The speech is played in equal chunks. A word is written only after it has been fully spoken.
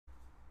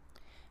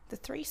The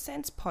 3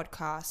 Cents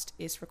podcast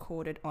is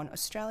recorded on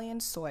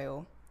Australian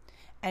soil,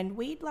 and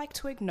we'd like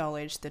to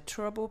acknowledge the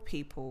Turrbal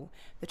people,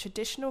 the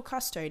traditional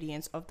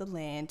custodians of the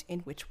land in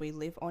which we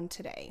live on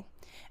today,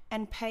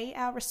 and pay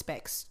our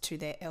respects to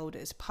their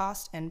elders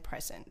past and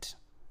present.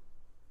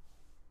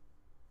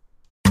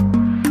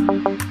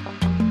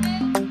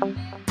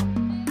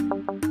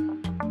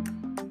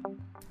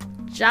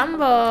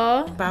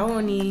 Jumbo.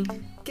 Baoni.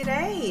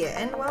 G'day,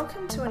 and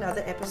welcome to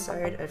another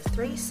episode of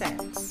 3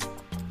 Cents.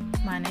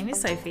 My name is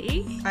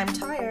Sophie. I'm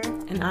Tyre.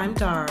 And I'm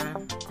Dara.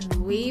 And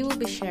we will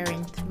be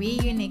sharing 3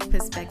 unique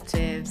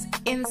perspectives,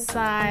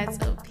 insights,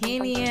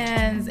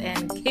 opinions,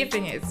 and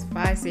keeping it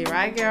spicy,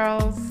 right,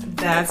 girls?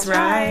 That's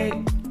right.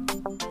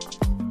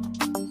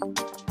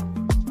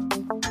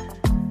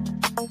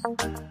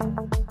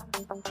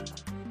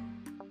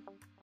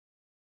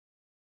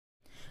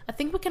 I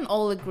think we can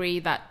all agree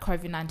that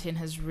COVID-19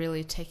 has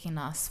really taken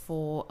us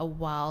for a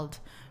wild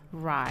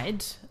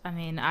ride. I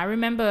mean, I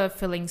remember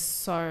feeling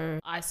so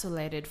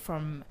isolated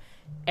from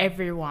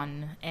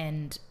everyone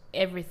and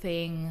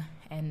everything,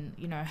 and,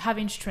 you know,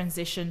 having to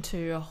transition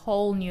to a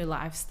whole new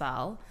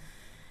lifestyle.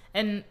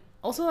 And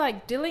also,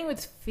 like, dealing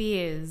with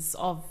fears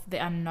of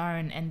the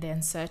unknown and the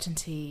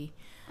uncertainty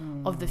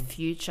of the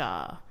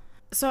future.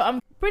 So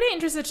I'm pretty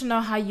interested to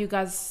know how you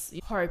guys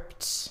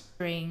coped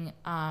during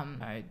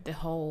the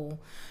whole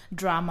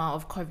drama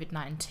of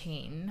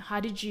COVID-19. How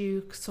did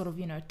you sort of,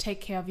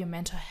 take care of your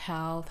mental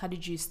health? How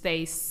did you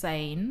stay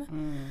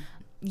sane?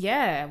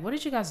 Yeah, what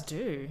did you guys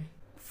do?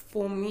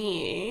 For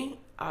me,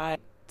 I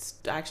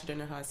actually don't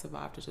know how I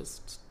survived. I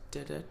just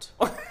did it.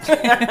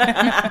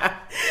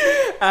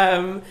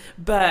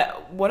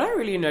 But what I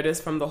really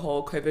noticed from the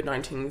whole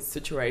COVID-19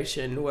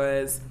 situation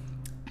was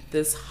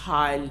this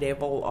high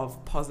level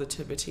of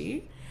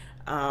positivity.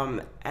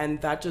 And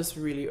that just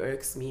really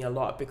irks me a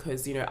lot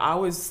because, I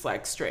was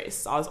like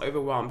stressed. I was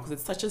overwhelmed because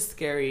it's such a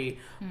scary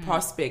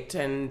prospect,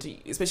 and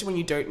especially when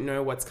you don't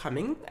know what's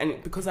coming.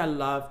 And because I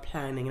love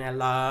planning and I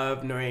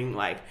love knowing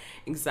like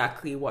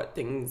exactly what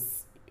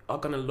things are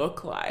going to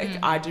look like,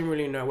 I didn't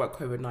really know what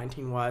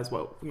COVID-19 was,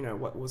 what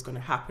was going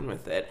to happen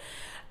with it.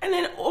 And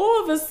then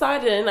all of a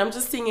sudden, I'm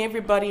just seeing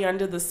everybody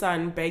under the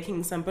sun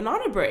baking some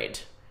banana bread.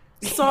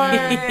 So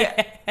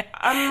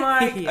I'm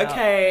like,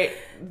 okay,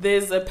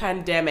 there's a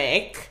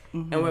pandemic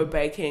and we're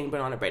baking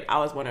banana bread. I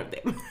was one of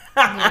them.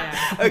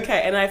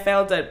 Okay, and I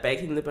failed at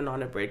baking the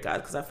banana bread, guys,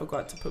 because I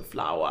forgot to put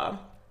flour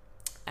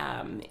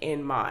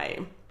in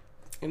my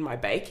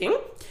baking.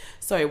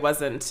 So it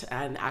wasn't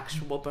an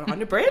actual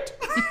banana bread.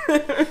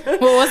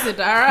 What was it,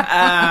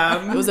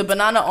 Dara? It was a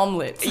banana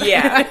omelette.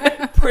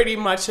 Yeah, pretty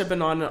much a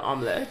banana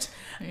omelette.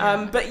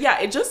 But yeah,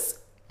 it just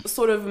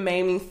sort of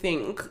made me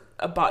think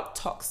about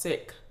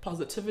toxic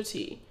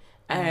positivity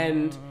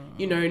and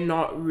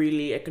not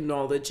really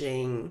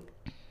acknowledging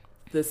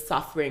the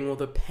suffering or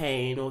the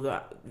pain or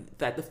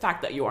the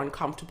fact that you're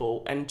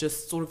uncomfortable, and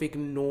just sort of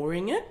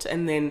ignoring it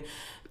and then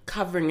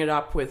covering it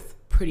up with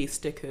pretty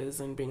stickers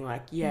and being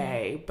like,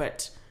 yay,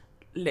 but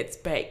let's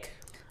bake.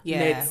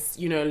 Let's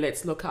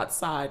look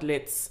outside,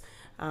 let's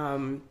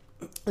learn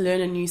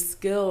a new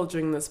skill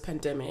during this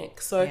pandemic.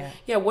 So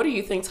what do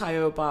you think,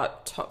 Tayo,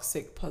 about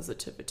toxic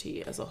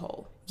positivity as a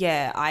whole?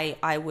 Yeah,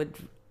 I would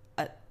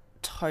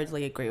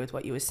totally agree with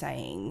what you were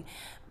saying,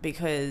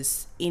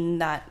 because in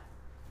that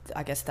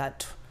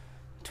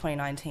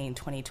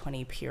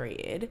 2019-2020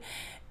 period,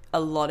 a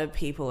lot of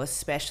people,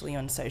 especially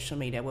on social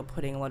media, were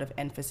putting a lot of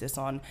emphasis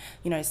on,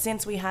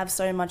 since we have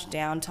so much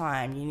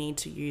downtime, you need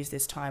to use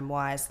this time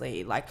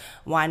wisely. Like,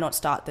 why not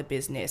start the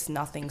business?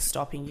 Nothing's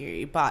stopping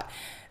you. But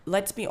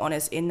let's be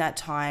honest, in that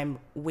time,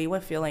 we were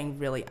feeling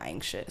really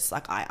anxious.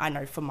 Like, I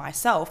know for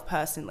myself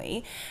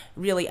personally,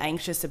 really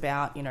anxious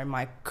about,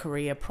 my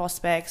career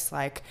prospects.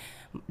 Like,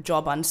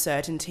 job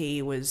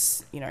uncertainty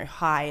was,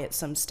 high at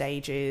some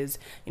stages,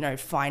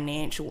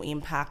 financial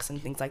impacts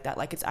and things like that.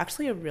 Like, it's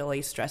actually a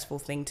really stressful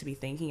thing to be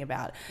thinking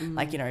about.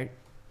 Like,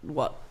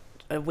 what,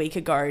 a week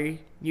ago,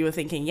 you were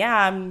thinking,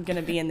 yeah, I'm going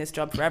to be in this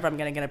job forever. I'm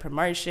going to get a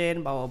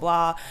promotion, blah, blah,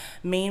 blah.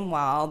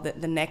 Meanwhile,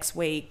 the next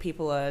week,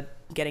 people are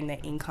getting their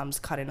incomes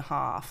cut in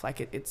half. Like,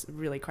 it's a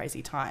really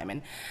crazy time.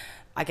 And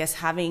I guess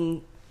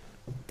having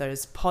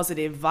those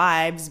positive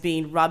vibes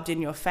being rubbed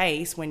in your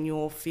face when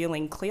you're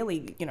feeling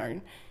clearly,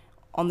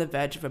 on the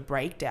verge of a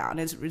breakdown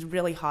is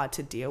really hard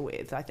to deal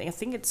with. I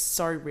think it's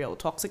so real.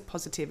 Toxic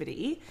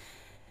positivity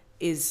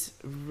is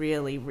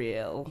really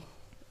real.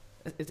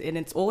 And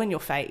it's all in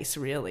your face,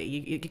 really.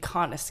 You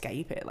can't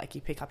escape it. Like,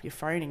 you pick up your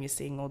phone and you're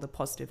seeing all the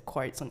positive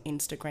quotes on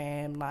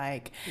Instagram,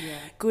 like,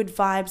 good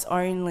vibes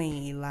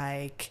only,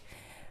 like,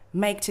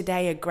 make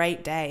today a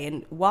great day.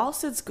 And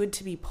whilst it's good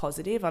to be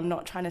positive, I'm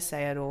not trying to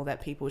say at all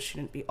that people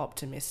shouldn't be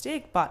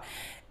optimistic, but,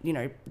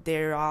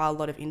 there are a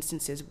lot of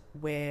instances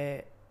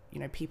where,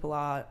 people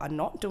are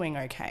not doing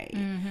okay,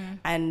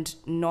 and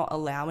not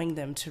allowing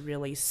them to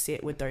really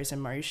sit with those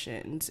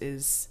emotions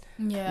is,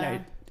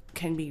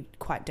 can be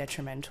quite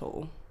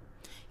detrimental.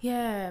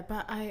 Yeah,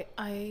 but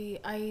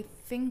I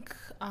think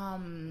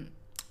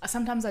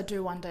sometimes I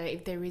do wonder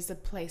if there is a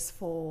place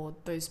for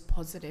those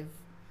positive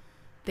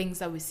things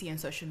that we see on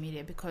social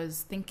media,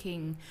 because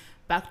thinking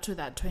back to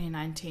that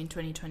 2019,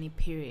 2020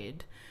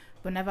 period,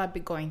 whenever I'd be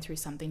going through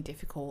something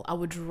difficult, I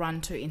would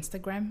run to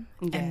Instagram,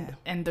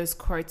 and those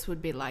quotes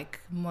would be like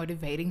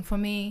motivating for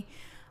me,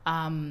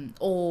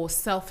 or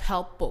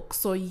self-help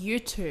books, or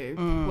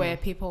YouTube, where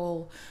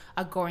people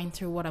are going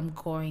through what I'm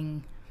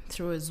going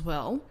through as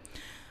well.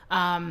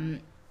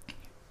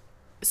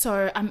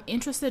 So I'm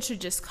interested to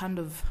just kind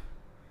of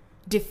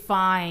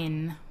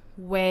define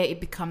where it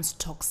becomes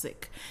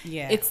toxic.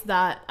 It's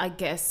that, I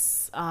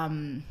guess,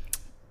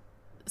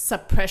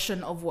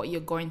 suppression of what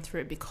you're going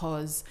through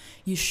because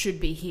you should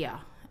be here.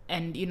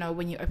 And, you know,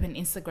 when you open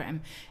Instagram,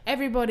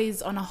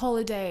 everybody's on a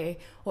holiday,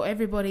 or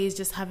everybody's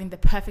just having the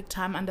perfect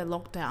time under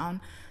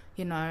lockdown,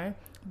 you know.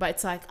 But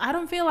it's like, I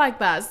don't feel like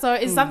that. So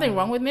is something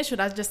wrong with me? Should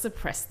I just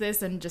suppress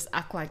this and just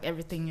act like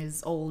everything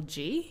is all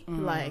G?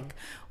 Like,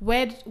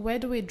 where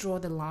do we draw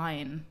the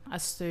line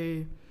as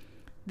to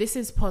this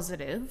is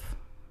positive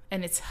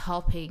and it's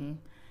helping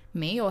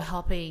me or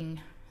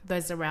helping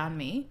those around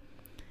me?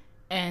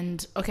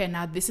 And, okay,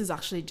 now this is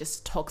actually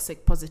just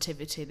toxic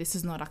positivity. This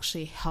is not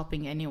actually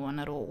helping anyone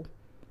at all.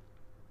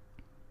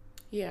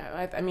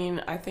 Yeah, I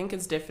mean, I think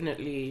it's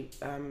definitely,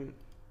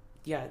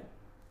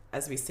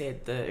 as we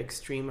said, the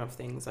extreme of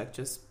things, like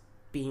just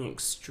being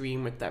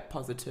extreme with that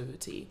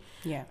positivity.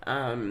 Yeah.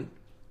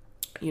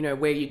 You know,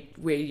 where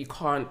you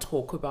can't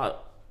talk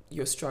about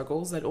your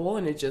struggles at all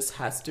and it just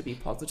has to be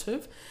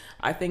positive.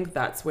 I think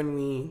that's when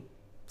we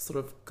sort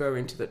of go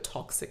into the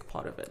toxic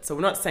part of it. So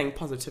we're not saying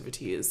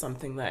positivity is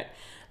something that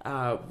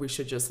we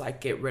should just like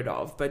get rid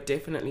of, but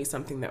definitely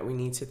something that we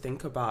need to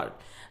think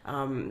about.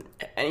 And,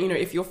 you know,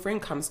 if your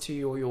friend comes to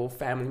you or your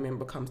family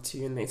member comes to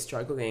you and they're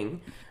struggling,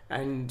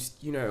 and,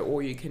 you know,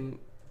 or you can,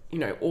 you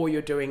know, all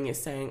you're doing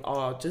is saying,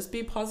 oh, just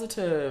be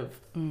positive,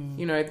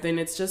 you know, then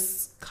it's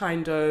just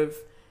kind of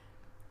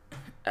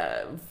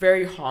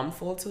very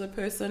harmful to the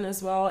person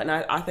as well. And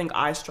I think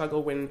I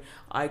struggle when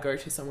I go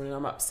to someone and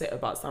I'm upset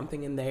about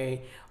something and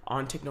they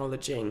aren't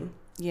acknowledging,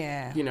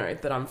 you know,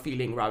 that I'm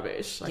feeling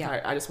rubbish. Like,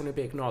 I just want to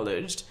be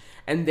acknowledged.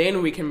 And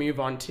then we can move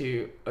on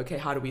to, okay,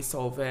 how do we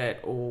solve it?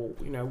 Or,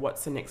 you know,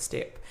 what's the next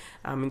step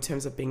in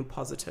terms of being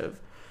positive?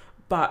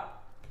 But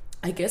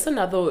I guess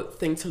another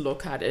thing to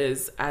look at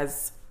is,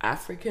 as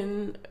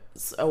African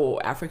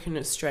or African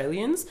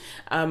Australians,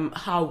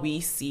 how we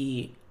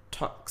see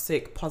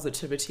toxic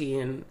positivity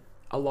in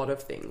a lot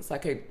of things.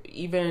 Like,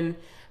 even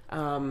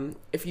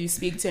if you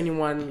speak to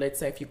anyone, let's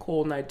say if you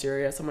call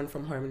Nigeria, someone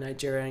from home in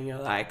Nigeria, and you're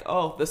like,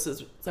 oh, this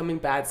is something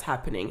bad's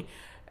happening,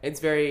 it's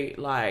very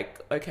like,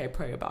 okay,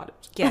 pray about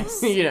it.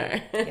 Yes. You know.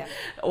 Yeah.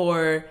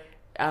 Or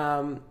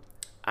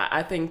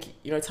I think,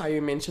 you know,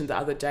 Tayo mentioned the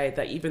other day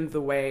that even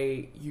the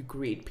way you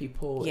greet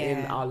people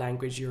in our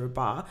language,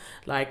 Yoruba,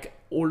 like,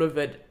 all of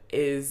it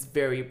is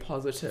very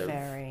positive.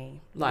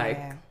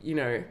 You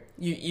know,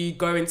 you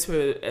go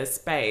into a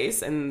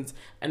space and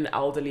an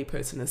elderly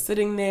person is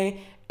sitting there,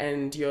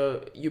 and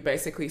you're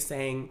basically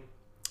saying,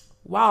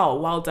 wow,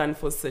 well done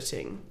for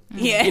sitting.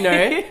 You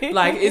know,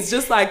 like, it's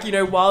just like, you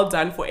know, well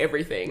done for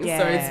everything.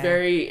 So it's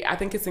very, I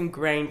think it's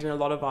ingrained in a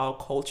lot of our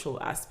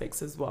cultural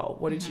aspects as well.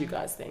 What did you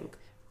guys think?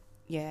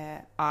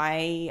 Yeah,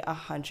 I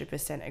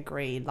 100%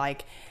 agree.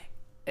 Like,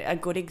 a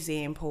good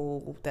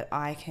example that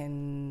I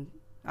can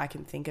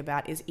think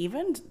about is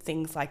even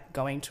things like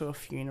going to a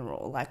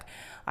funeral. Like,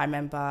 I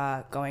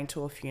remember going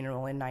to a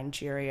funeral in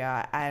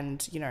Nigeria,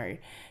 and, you know,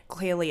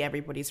 clearly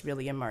everybody's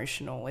really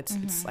emotional.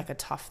 It's like a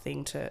tough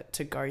thing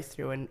to go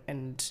through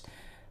and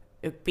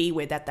be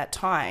with at that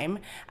time,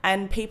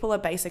 and people are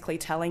basically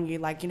telling you,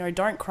 like, you know,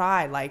 don't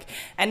cry, like,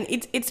 and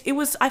it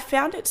was, I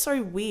found it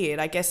so weird,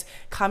 I guess,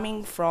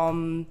 coming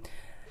from,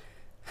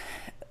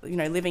 you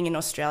know, living in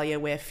Australia,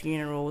 where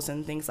funerals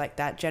and things like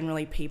that,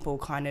 generally people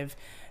kind of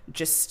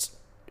just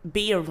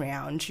be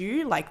around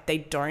you, like, they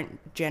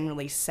don't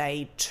generally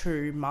say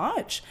too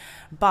much.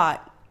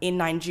 But in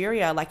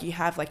Nigeria, like, you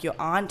have like your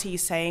auntie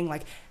saying,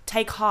 like,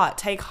 take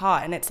heart,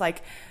 and it's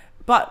like,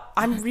 but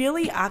I'm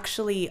really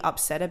actually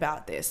upset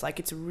about this. Like,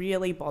 it's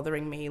really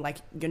bothering me. Like,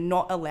 you're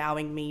not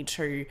allowing me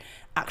to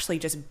actually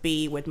just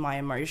be with my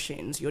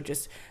emotions. You're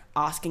just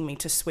asking me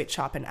to switch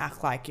up and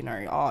act like, you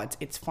know, oh,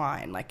 it's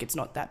fine. Like, it's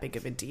not that big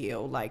of a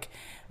deal. Like,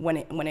 when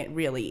it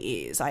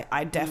really is.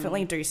 I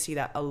definitely do see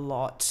that a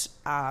lot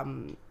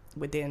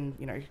within,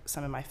 you know,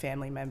 some of my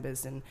family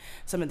members and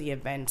some of the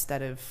events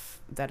that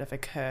have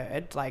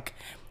occurred. Like,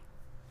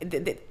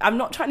 I'm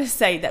not trying to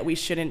say that we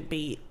shouldn't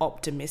be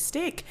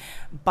optimistic,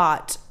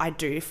 but I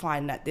do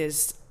find that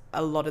there's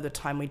a lot of the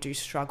time we do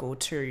struggle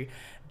to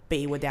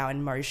be with our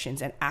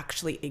emotions and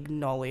actually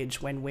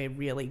acknowledge when we're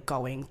really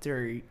going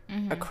through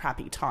a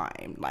crappy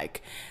time.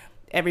 Like,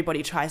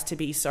 everybody tries to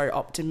be so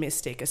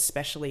optimistic,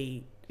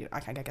 especially, you know,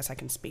 I guess I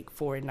can speak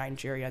for in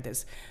Nigeria.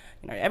 There's,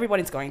 you know,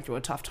 everybody's going through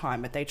a tough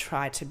time, but they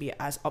try to be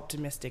as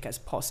optimistic as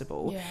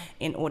possible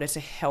in order to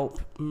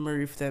help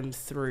move them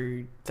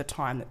through the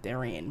time that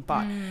they're in.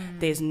 But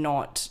there's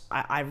not,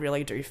 I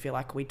really do feel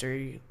like we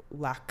do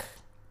lack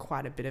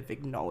quite a bit of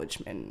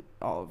acknowledgement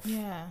of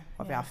Yeah.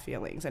 our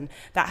feelings, and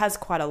that has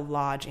quite a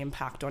large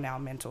impact on our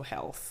mental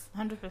health.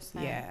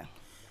 100%. Yeah.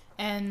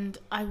 And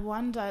I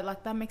wonder,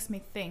 like, that makes me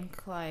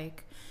think,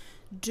 like,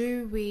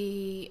 do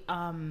we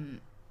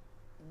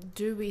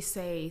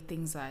say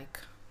things like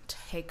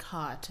take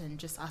heart and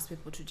just ask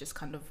people to just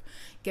kind of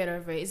get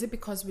over it? Is it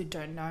because we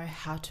don't know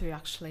how to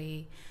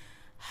actually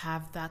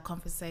have that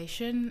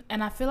conversation?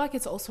 And I feel like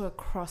it's also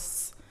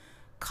across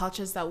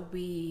cultures that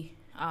we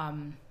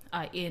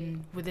are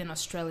in within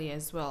Australia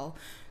as well.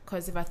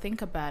 Because if I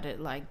think about it,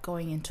 like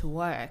going into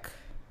work,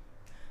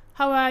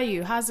 how are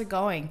you? How's it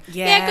going?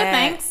 Yeah, Good,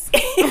 thanks.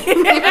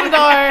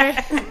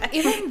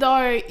 even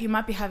though you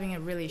might be having a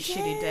really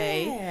shitty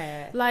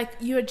day, like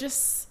you're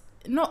just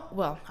not,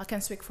 well, I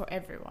can speak for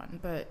everyone,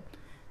 but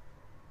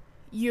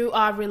you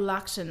are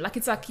reluctant. Like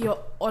it's like your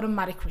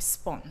automatic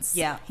response.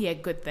 Yeah,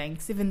 good,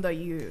 thanks. Even though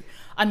you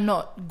are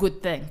not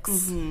good,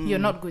 thanks. You're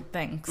not good,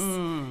 thanks.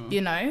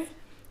 You know?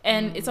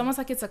 And it's almost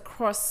like it's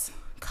across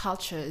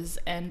cultures.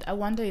 And I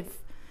wonder if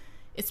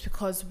it's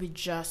because we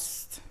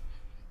just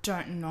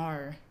don't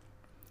know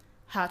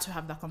how to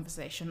have that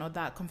conversation, or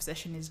that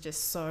conversation is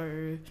just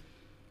so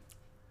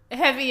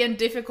heavy and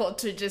difficult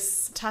to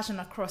just touch on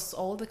across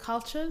all the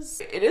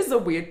cultures. It is a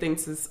weird thing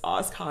to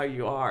ask how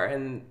you are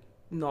and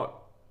not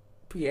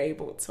be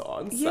able to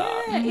answer.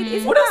 Yeah, it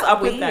is. What is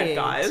up with that,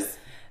 guys?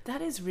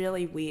 That is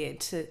really weird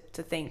to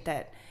think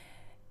that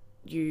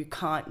you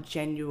can't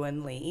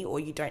genuinely, or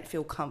you don't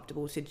feel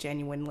comfortable to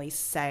genuinely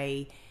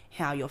say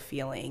how you're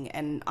feeling.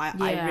 And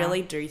I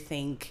really do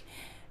think,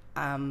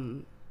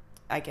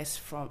 I guess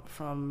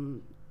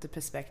from the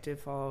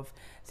perspective of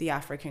the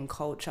African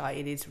culture,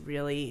 it is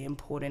really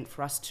important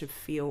for us to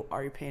feel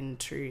open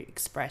to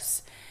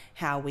express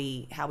how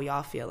we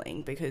are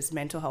feeling, because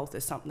mental health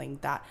is something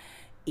that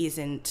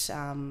isn't,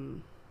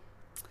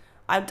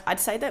 I'd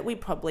say that we're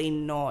probably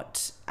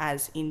not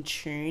as in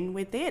tune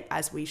with it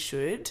as we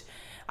should.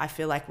 I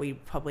feel like we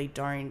probably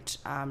don't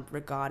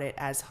regard it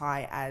as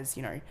high as,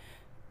 you know,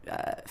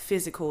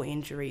 physical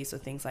injuries or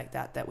things like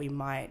that we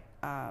might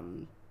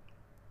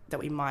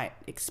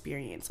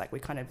experience. Like we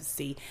kind of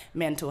see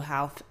mental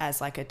health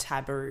as like a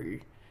taboo,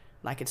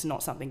 like it's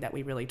not something that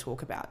we really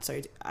talk about.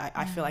 So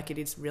I feel like it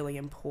is really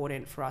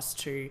important for us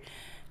to,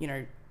 you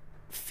know,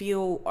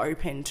 feel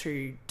open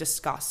to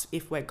discuss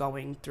if we're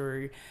going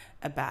through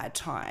a bad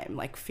time,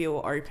 like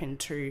feel open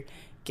to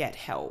get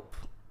help,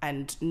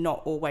 and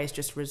not always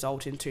just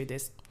result into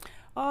this,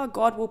 oh,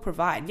 God will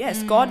provide.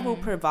 Yes, God will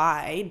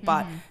provide,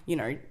 but, you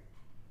know,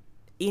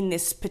 in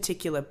this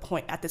particular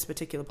point, at this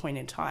particular point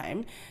in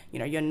time, you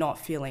know, you're not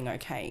feeling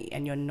okay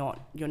and you're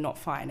not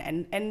fine.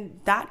 And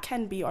that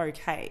can be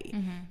okay.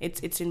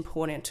 It's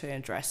important to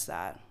address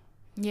that.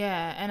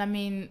 Yeah, and I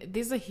mean,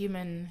 these are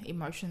human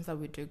emotions that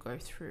we do go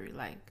through.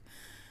 Like,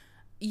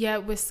 yeah,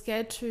 we're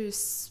scared to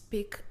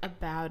speak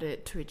about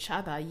it to each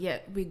other,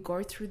 yet we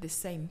go through the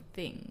same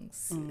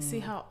things.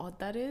 See how odd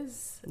that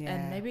is? Yeah.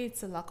 And maybe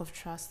it's a lack of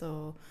trust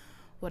or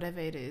whatever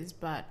it is,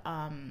 but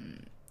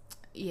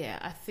yeah,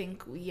 I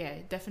think,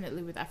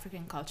 definitely with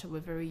African culture, we're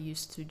very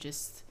used to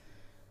just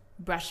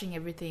brushing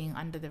everything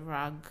under the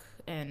rug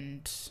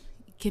and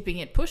keeping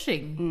it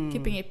pushing.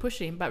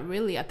 But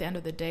really, at the end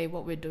of the day,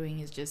 what we're doing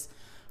is just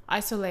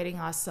isolating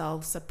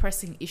ourselves,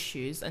 suppressing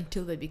issues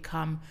until they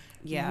become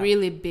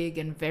really big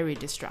and very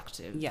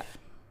destructive.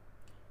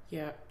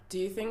 Yeah. Do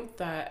you think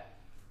that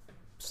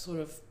sort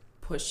of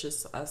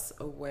pushes us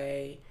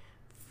away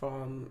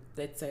from,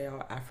 let's say,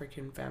 our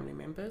African family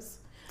members?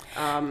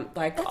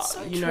 Like, That's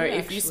so you know, true,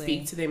 if you actually.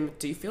 speak to them,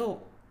 do you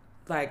feel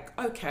like,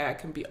 okay, I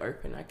can be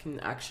open, I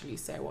can actually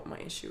say what my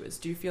issue is?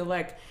 Do you feel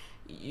like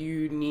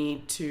you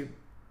need to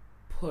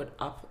put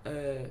up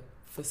a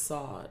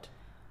facade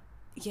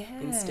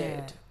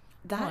instead?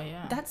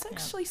 That's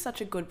actually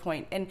such a good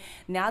point. And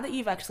now that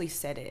you've actually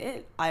said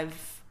it,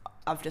 I've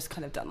just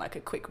kind of done like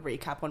a quick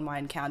recap on my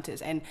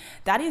encounters, and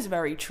that is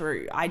very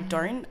true. I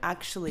don't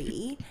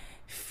actually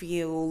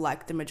feel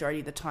like the majority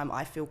of the time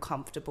I feel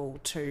comfortable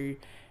to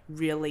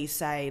really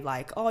say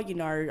like, oh, you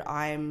know,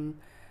 I'm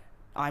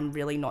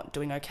really not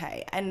doing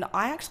okay. And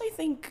I actually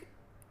think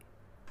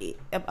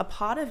a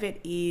part of it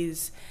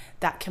is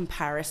that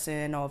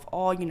comparison of,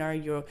 oh, you know,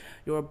 you're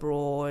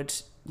abroad,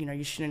 you know,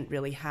 you shouldn't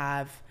really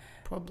have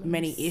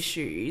many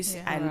issues,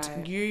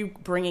 and you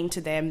bringing to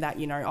them that,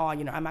 you know, oh,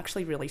 you know, I'm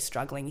actually really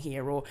struggling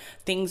here, or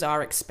things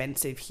are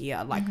expensive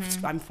here, like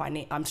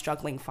I'm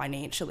struggling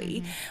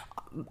financially.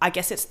 I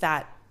guess it's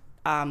that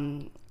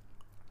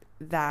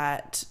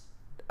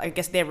I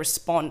guess their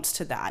response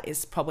to that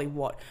is probably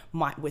what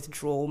might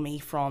withdraw me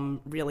from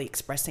really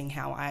expressing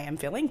how I am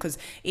feeling, because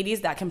it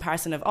is that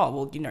comparison of, oh,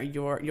 well, you know,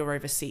 you're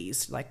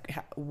overseas, like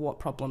what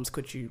problems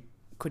could you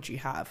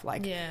have,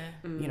 like, you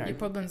know, your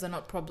problems are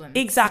not problems.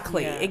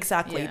 Exactly.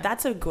 Yeah.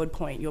 That's a good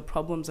point. Your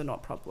problems are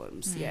not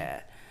problems.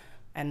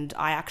 And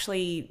I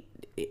actually,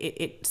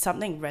 it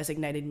something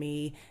resonated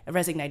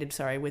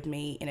with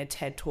me in a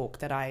TED talk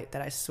that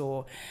I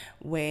saw,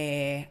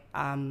 where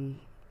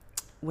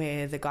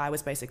the guy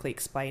was basically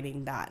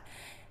explaining that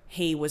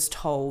he was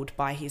told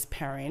by his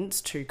parents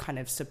to kind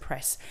of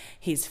suppress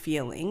his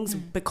feelings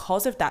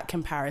because of that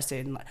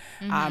comparison.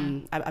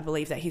 I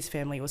believe that his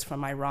family was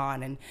from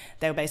Iran, and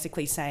they were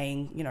basically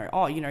saying, you know,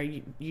 oh, you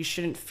know, you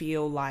shouldn't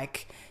feel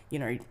like, you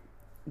know,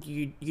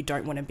 you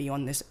don't want to be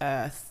on this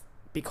earth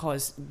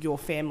because your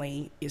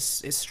family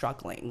is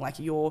struggling. Like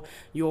you're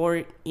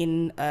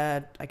in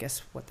I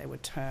guess what they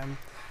would term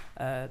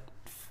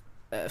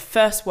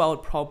first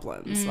world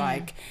problems.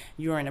 Like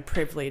you're in a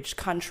privileged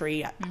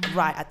country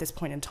right at this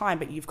point in time,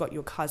 but you've got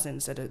your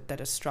cousins that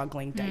are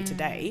struggling day to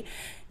day.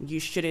 You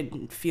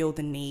shouldn't feel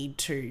the need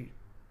to,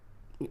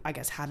 I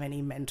guess, have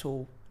any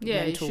mental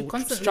you should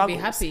constantly struggles.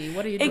 be happy.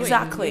 What are you doing?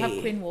 Exactly. You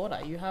have clean water.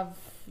 You have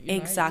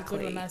exactly.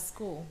 You go to a nice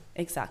school.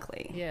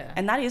 Exactly. Yeah.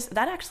 And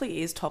that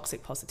actually is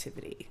toxic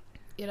positivity.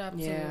 It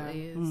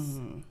absolutely is.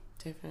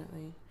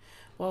 Definitely.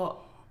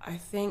 Well, I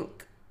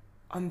think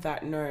on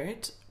that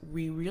note,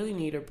 we really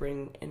need to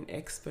bring an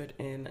expert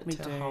in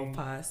to help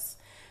us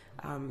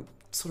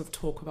sort of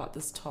talk about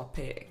this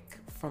topic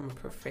from a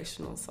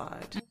professional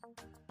side.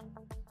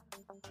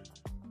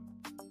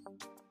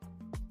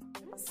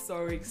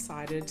 So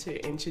excited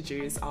to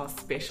introduce our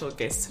special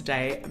guest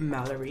today,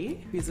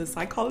 Mallory, who's a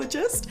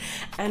psychologist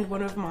and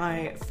one of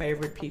my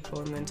favorite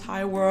people in the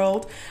entire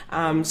world.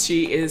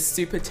 She is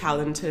super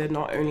talented.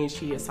 Not only is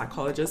she a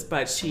psychologist,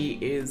 but she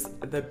is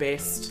the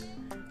best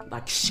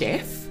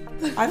chef,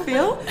 I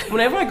feel.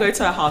 Whenever I go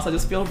to her house, I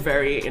just feel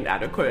very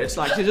inadequate.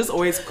 Like, she's just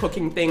always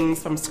cooking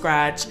things from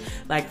scratch,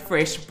 like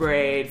fresh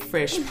bread,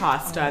 fresh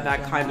pasta,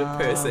 that kind of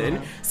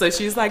person. So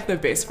she's like the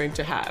best friend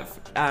to have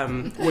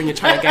when you're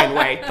trying to gain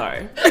weight,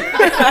 though.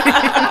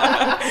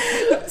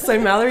 So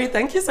Mallory,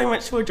 thank you so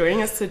much for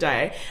joining us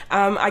today.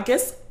 I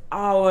guess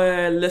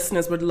our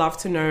listeners would love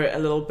to know a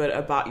little bit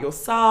about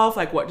yourself.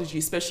 Like, what did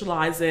you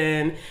specialize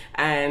in?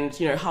 And,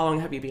 you know, how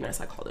long have you been a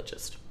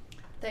psychologist?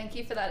 Thank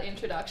you for that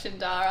introduction,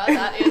 Dara.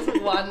 That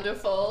is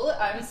wonderful.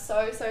 I'm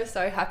so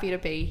happy to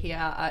be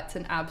here. It's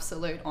an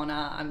absolute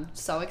honour. I'm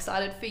so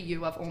excited for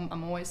you.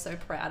 I'm always so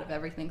proud of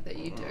everything that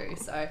you do.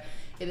 So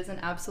it is an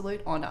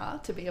absolute honour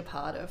to be a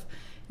part of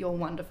your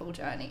wonderful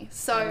journey.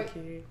 So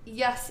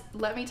yes,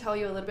 let me tell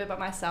you a little bit about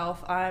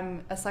myself.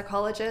 I'm a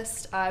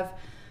psychologist. I've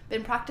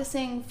been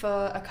practicing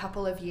for a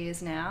couple of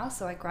years now.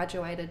 So I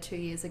graduated 2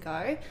 years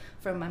ago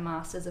from my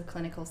Masters of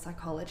Clinical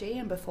Psychology,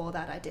 and before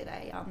that I did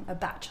a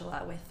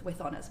Bachelor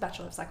with honours,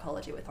 Bachelor of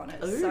Psychology with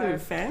honours. Ooh, so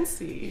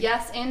fancy.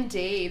 Yes,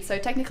 indeed. So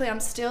technically I'm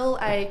still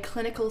a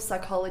clinical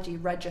psychology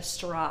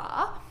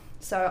registrar.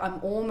 So I'm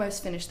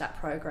almost finished that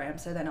program,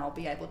 so then I'll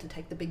be able to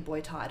take the big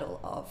boy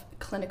title of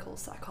clinical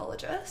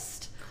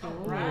psychologist. Oh,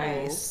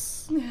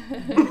 nice.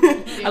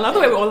 I love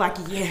the way we're all like,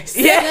 yes.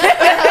 Yeah.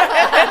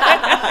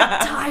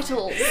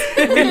 Titles.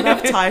 We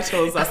love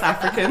titles, us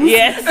Africans.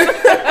 Yes.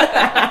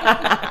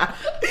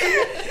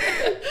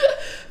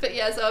 But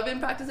yeah, so I've been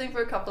practicing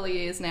for a couple of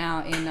years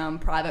now in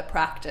private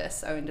practice,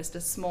 so in just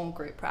a small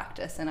group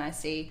practice, and I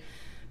see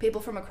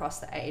people from across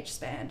the age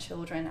span,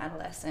 children,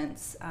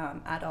 adolescents,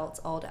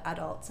 adults, older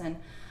adults, and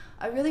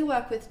I really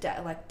work with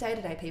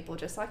day-to-day people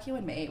just like you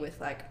and me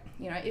with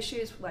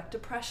issues like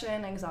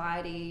depression,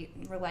 anxiety,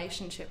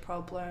 relationship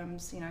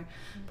problems,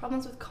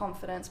 problems with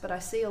confidence, but I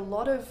see a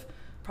lot of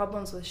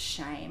problems with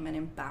shame and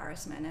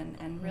embarrassment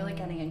and really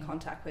getting in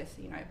contact with,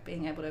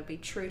 being able to be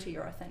true to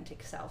your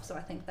authentic self. So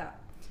I think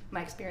that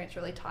my experience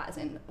really ties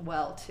in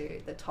well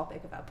to the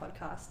topic of our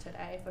podcast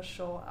today for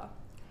sure.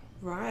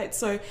 Right.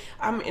 So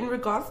in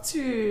regards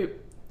to,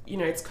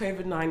 it's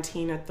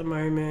COVID-19 at the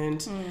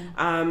moment,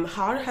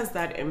 how has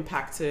that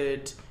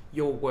impacted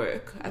your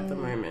work at the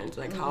moment?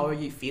 Like, how are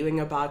you feeling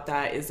about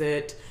that? Is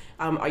it,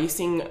 are you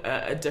seeing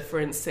a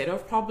different set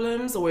of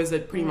problems, or is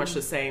it pretty much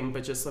the same,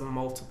 but just a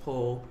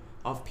multiple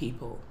of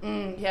people?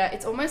 Yeah,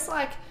 it's almost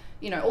like,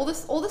 all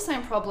the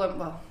same problem.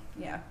 Well,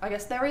 yeah, I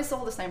guess there is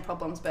all the same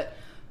problems, but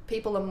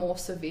people are more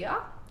severe.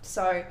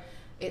 So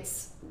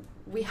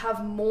we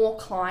have more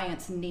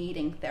clients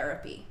needing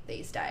therapy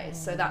these days.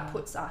 So that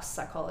puts us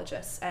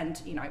psychologists and,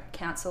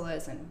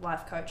 counsellors and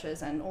life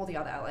coaches and all the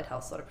other allied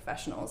health sort of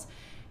professionals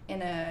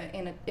in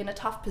a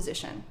tough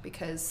position,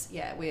 because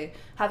we're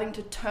having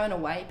to turn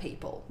away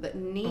people that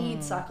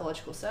need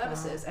psychological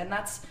services. And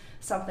that's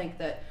something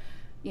that,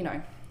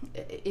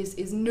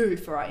 is new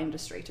for our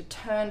industry. To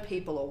turn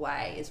people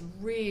away is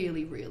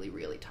really, really,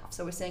 really tough.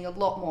 So we're seeing a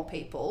lot more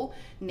people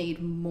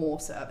need more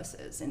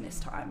services in this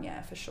time,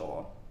 for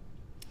sure.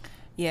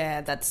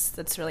 Yeah,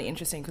 that's really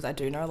interesting, because I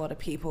do know a lot of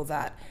people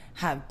that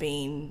have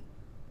been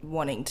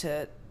wanting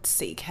to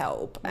seek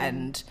help,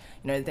 and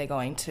they're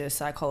going to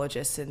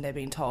psychologists and they're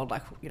being told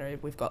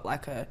we've got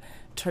a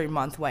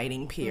 2-month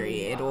waiting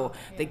period, or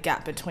the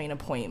gap between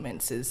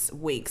appointments is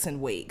weeks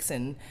and weeks.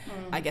 And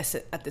I guess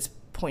at this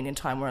point in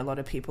time where a lot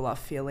of people are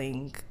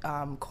feeling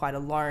quite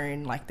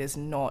alone, there's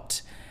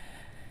not,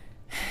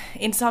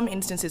 in some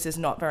instances, there's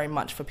not very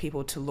much for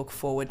people to look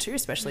forward to,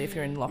 especially if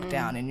you're in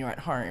lockdown and you're at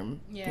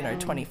home,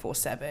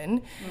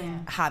 24/7.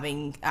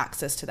 Having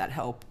access to that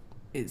help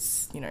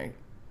is,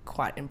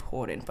 quite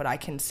important. But I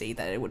can see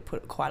that it would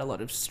put quite a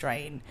lot of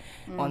strain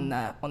on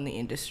the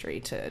industry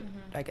to,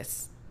 I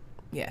guess,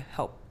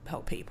 help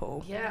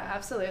people. Yeah,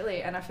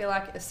 absolutely. And I feel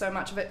like so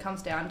much of it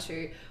comes down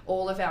to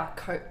all of our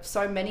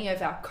so many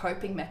of our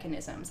coping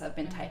mechanisms have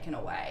been taken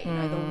away. You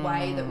know, the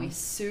way that we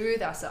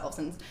soothe ourselves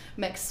and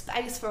make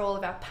space for all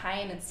of our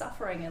pain and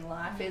suffering in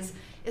life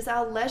is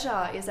our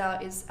leisure, is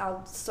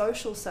our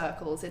social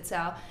circles, it's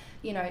our,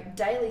 you know,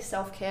 daily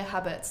self-care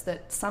habits,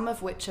 that some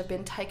of which have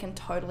been taken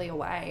totally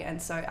away.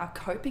 And so our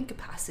coping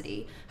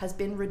capacity has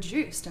been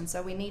reduced. And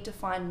so we need to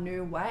find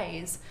new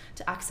ways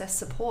to access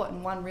support.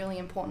 And one really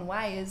important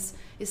way is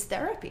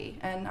therapy.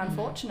 And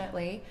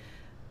unfortunately,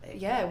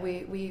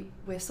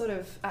 we're sort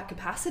of at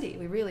capacity.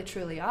 We really,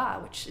 truly are,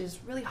 which is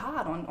really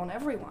hard on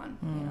everyone,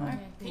 you know? Yeah.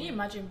 Can you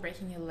imagine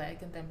breaking your leg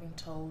and then being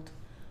told,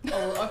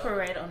 or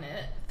operate on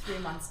it 3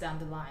 months down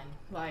the line?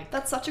 Like,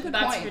 That's such a good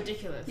point. That's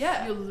ridiculous.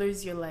 Yeah. You'll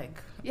lose your leg.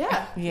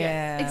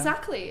 Yeah.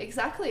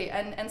 Exactly.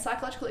 And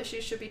psychological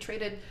issues should be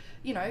treated,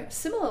 you know,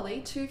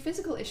 similarly to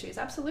physical issues.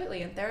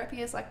 Absolutely. And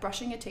therapy is like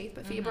brushing your teeth,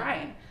 but for your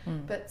brain.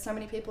 But so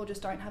many people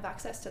just don't have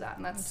access to that,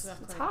 and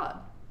it's hard.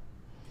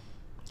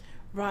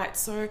 Right.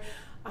 So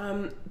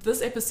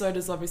this episode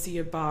is obviously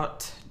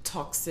about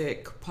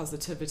toxic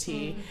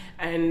positivity,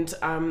 and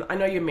I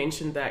know you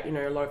mentioned that, you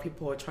know, a lot of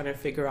people are trying to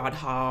figure out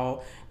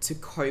how to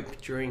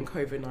cope during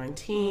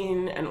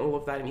COVID-19 and all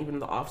of that, and even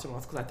the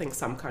aftermath, because I think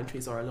some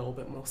countries are a little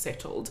bit more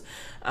settled,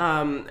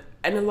 and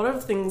a lot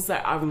of things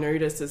that I've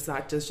noticed is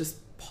that there's just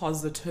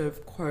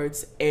positive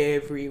quotes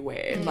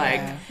everywhere.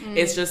 Like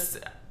it's just,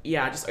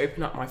 I just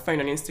open up my phone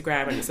on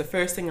Instagram and it's the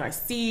first thing I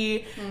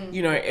see.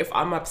 You know, if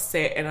I'm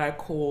upset and I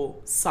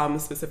call some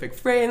specific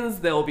friends,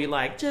 they'll be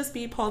like, just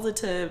be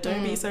positive,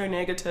 don't be so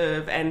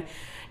negative. And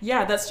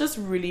that's just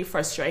really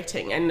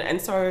frustrating.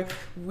 And so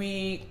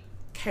we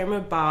came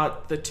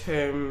about the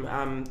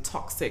term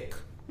toxic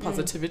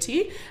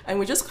positivity, and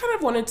we just kind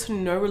of wanted to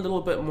know a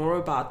little bit more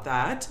about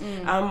that.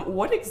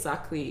 What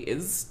exactly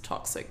is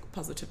toxic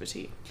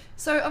positivity?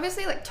 So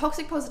obviously, like,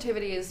 toxic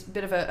positivity is a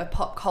bit of a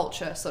pop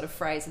culture sort of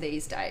phrase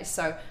these days.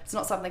 So it's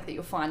not something that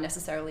you'll find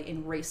necessarily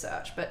in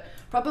research, but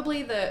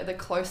probably the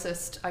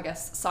closest, I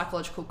guess,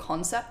 psychological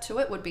concept to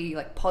it would be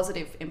like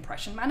positive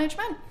impression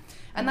management.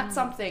 And that's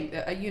something,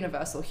 a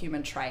universal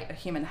human trait, a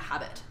human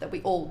habit that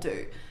we all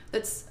do,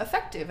 that's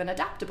effective and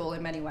adaptable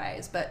in many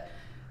ways. But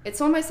it's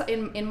almost,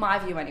 in my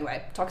view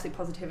anyway, toxic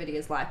positivity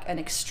is like an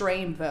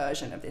extreme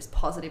version of this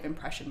positive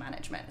impression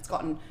management. It's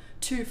gotten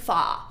too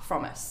far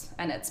from us,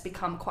 and it's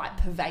become quite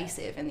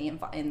pervasive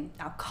in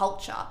our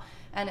culture,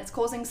 and it's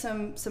causing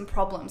some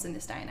problems in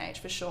this day and age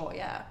for sure.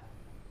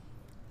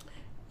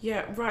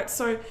 Yeah, right.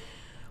 So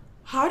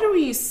how do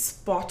we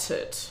spot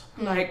it?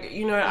 Like,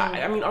 you know,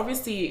 I mean,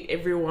 obviously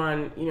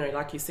everyone, you know,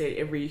 like you said,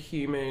 every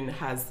human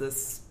has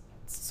this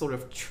sort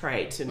of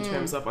trait in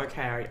terms of,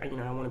 okay, I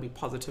want to be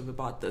positive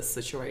about this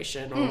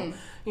situation, or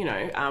you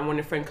know, when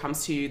a friend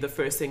comes to you, the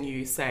first thing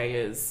you say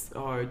is,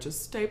 oh,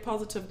 just stay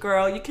positive,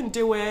 girl, you can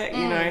do it,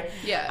 you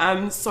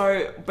know.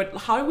 So but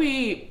how do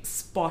we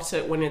spot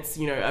it when it's,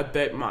 you know, a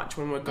bit much,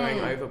 when we're going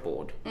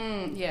overboard?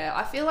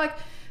 I feel like,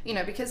 you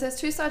know, because there's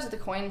two sides of the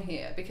coin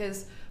here,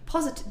 because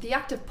the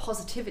act of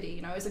positivity,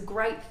 you know, is a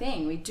great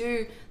thing.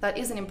 That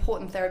is an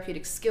important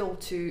therapeutic skill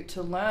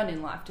to learn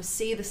in life, to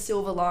see the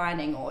silver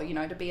lining, or, you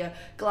know, to be a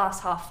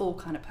glass half full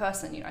kind of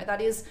person. You know, that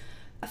is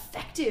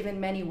effective in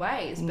many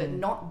ways, but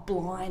not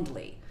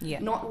blindly,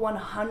 not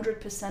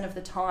 100% of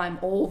the time,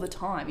 all the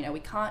time. You know, we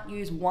can't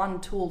use one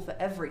tool for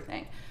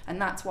everything,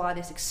 and that's why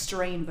this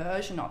extreme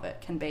version of it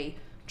can be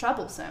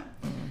troublesome.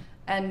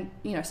 And,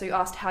 you know, so you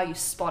asked how you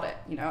spot it.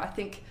 You know, I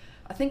think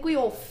we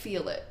all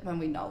feel it when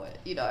we know it,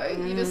 you know.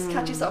 You just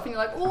catch yourself and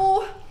you're like,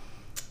 oh,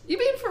 you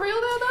being for real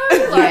there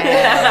though? Like,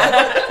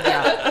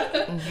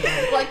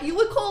 like, you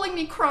were calling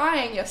me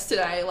crying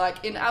yesterday,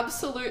 like in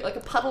absolute, like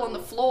a puddle on the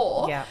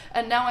floor.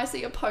 And now I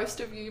see a post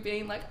of you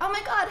being like, oh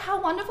my God,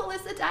 how wonderful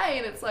is the day?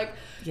 And it's like,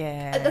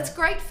 that's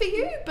great for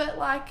you, but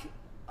like,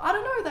 I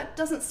don't know, that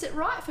doesn't sit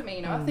right for me,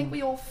 you know. I think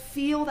we all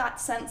feel that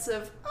sense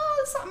of, oh,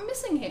 there's something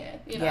missing here,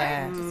 you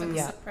know. It's like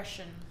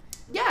suppression.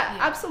 Yeah,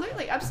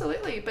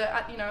 absolutely.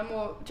 But, you know, a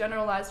more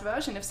generalized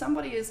version, if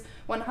somebody is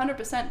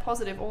 100%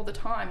 positive all the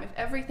time, if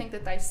everything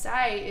that they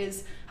say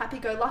is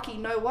happy-go-lucky,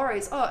 no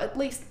worries, oh, at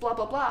least blah,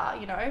 blah, blah,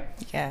 you know,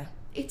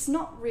 it's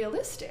not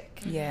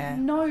realistic.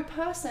 No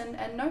person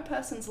and no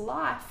person's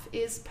life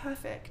is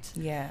perfect.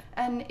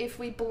 And if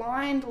we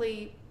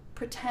blindly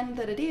pretend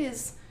that it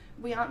is,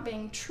 we aren't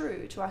being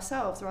true to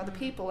ourselves or other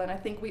people. And I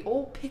think we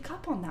all pick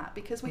up on that,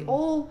 because we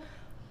all,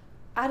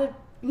 at a,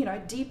 you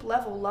know, deep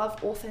level,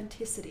 love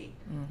authenticity.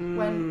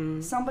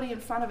 When somebody in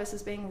front of us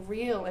is being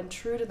real and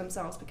true to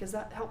themselves, because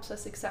that helps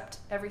us accept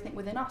everything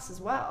within us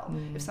as well.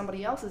 If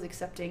somebody else is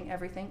accepting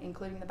everything,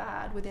 including the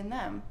bad, within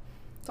them.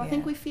 So I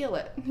think we feel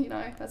it, you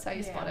know, that's how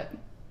you spot it.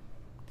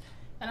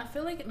 And I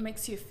feel like it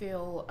makes you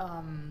feel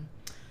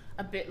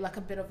a bit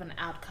of an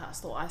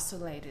outcast or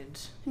isolated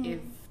if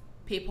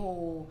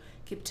people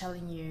keep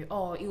telling you,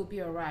 oh, it'll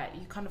be all right.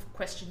 You kind of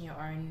question your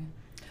own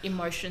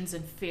emotions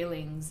and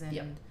feelings,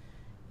 and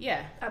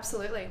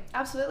absolutely,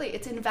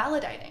 it's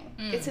invalidating.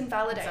 It's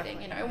invalidating.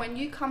 Exactly. You know, when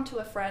you come to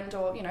a friend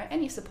or, you know,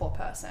 any support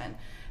person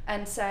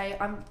and say,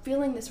 I'm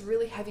feeling this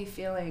really heavy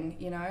feeling,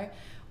 you know,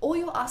 all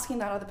you're asking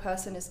that other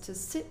person is to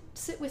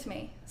sit with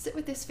me, sit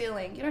with this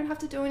feeling. You don't have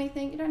to do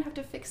anything, you don't have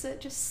to fix it,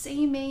 just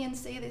see me and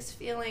see this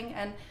feeling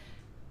and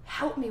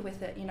help me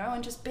with it, you know,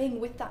 and just being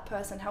with that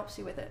person helps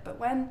you with it. But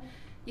when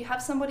you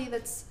have somebody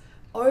that's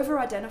over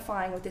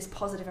identifying with this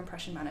positive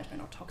impression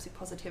management or toxic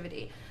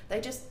positivity,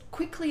 they just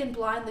quickly and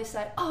blindly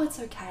say, oh, it's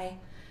okay,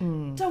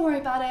 don't worry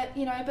about it,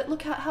 you know, but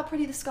look how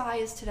pretty the sky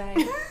is today,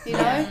 you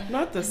know.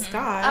 Not the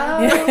sky.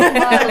 Oh my Lord,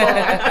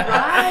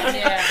 right?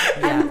 Yeah.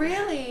 And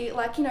really,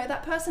 like, you know,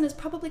 that person is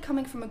probably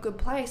coming from a good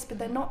place, but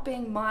they're not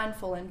being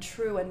mindful and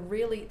true, and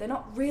really, they're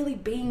not really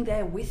being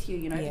there with you,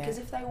 you know, because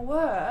if they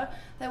were,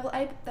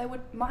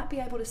 might be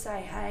able to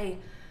say, hey,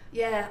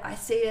 yeah, I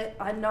see it,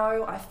 I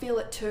know, I feel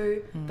it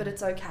too, but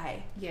it's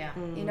okay. Yeah.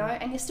 You know,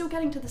 and you're still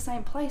getting to the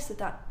same place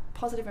that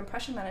positive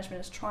impression management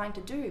is trying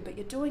to do, but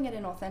you're doing it in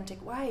an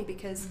authentic way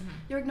because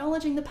you're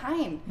acknowledging the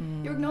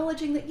pain. You're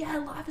acknowledging that, yeah,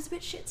 life is a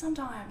bit shit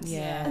sometimes.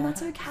 Yeah. And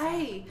that's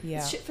okay. Yeah.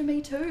 It's shit for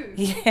me too.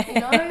 Yeah.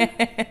 You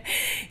know?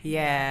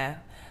 Yeah.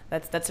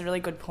 That's a really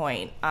good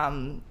point,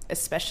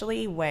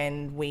 especially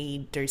when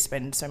we do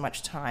spend so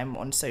much time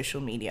on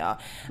social media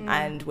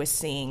and we're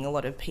seeing a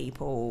lot of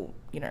people,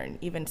 you know,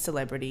 even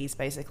celebrities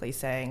basically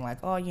saying like,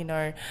 oh, you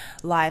know,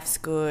 life's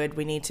good,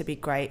 we need to be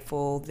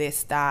grateful,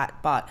 this, that,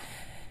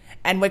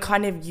 and we're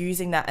kind of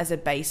using that as a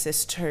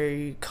basis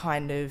to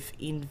kind of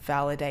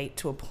invalidate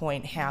to a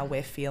point how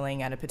we're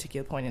feeling at a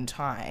particular point in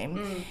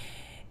time.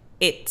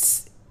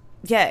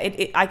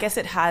 I guess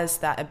it has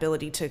that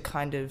ability to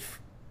kind of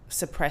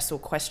suppress or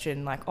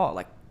question like, oh,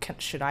 like,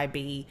 should I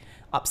be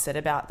upset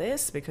about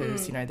this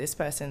because, you know, this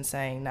person's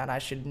saying that I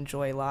should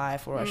enjoy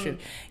life or I should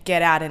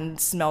get out and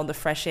smell the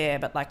fresh air,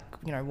 but like,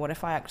 you know, what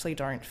if I actually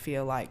don't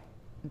feel like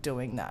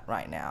doing that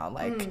right now?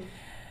 Like,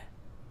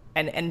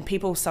 and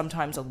people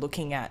sometimes are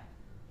looking at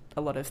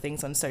a lot of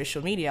things on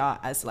social media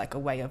as like a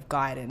way of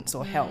guidance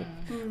or help,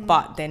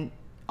 but then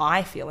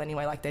I feel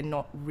anyway like they're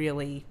not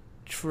really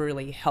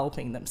truly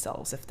helping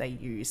themselves if they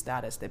use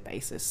that as their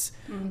basis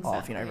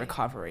of, you know,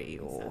 recovery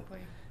or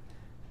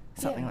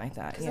something like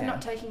that. Because they're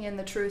not taking in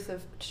the truth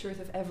of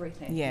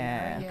everything.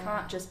 Yeah. You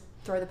can't just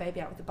throw the baby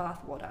out with the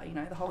bathwater, you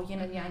know, the whole yin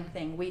and yang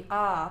thing. We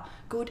are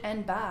good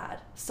and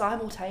bad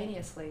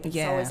simultaneously, and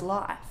so is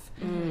life.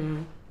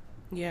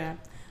 Yeah,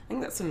 I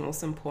think that's an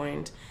awesome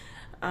point.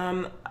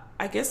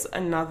 I guess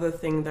another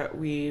thing that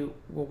we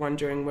were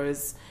wondering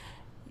was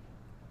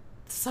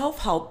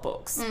self-help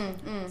books.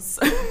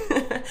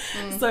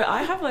 So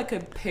I have like a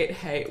pet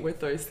hate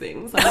with those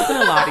things. I'm not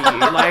gonna lie to you.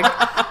 Like,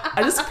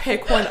 I just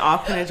pick one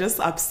up and it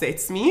just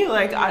upsets me.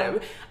 Like,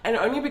 and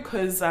only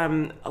because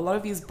a lot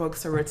of these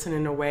books are written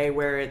in a way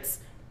where it's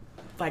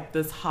like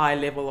this high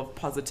level of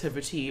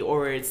positivity,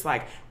 or it's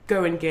like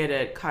go and get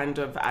it kind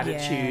of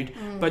attitude,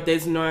 but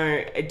there's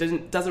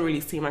doesn't really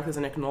seem like there's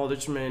an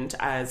acknowledgement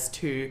as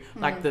to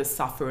like the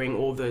suffering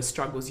or the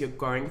struggles you're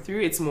going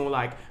through. It's more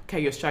like, okay,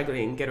 you're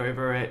struggling, get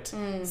over it,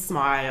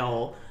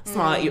 smile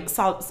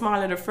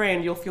at a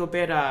friend, you'll feel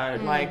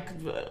better, like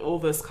all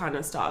this kind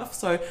of stuff.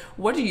 So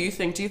what do you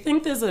think? Do you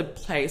think there's a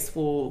place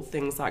for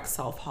things like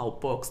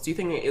self-help books? Do you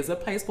think there is a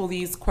place for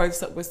these quotes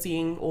that we're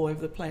seeing all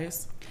over the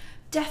place?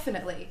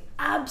 Definitely,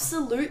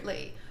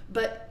 absolutely.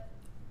 But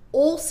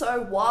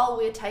also, while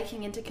we're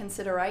taking into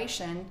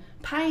consideration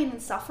pain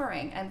and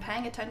suffering and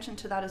paying attention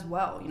to that as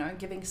well, you know,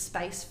 giving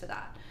space for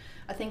that,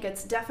 I think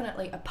it's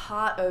definitely a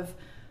part of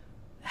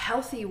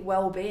healthy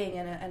well-being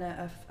and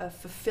a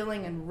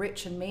fulfilling and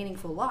rich and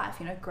meaningful life,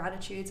 you know,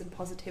 gratitudes and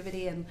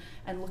positivity and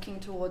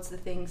looking towards the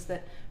things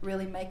that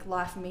really make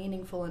life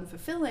meaningful and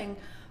fulfilling,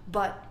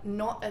 but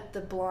not at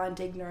the blind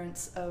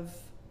ignorance of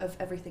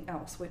everything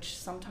else, which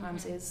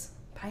sometimes is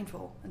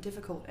painful and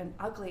difficult and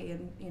ugly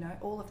and, you know,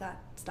 all of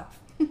that stuff.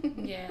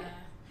 Yeah.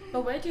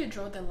 But where do you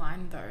draw the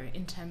line though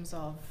in terms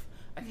of,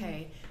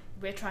 okay,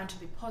 we're trying to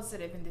be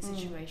positive in this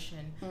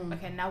situation.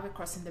 Okay, now we're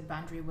crossing the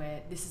boundary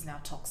where this is now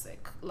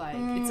toxic. Like,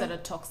 it's at a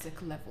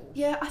toxic level.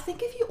 Yeah, I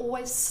think if you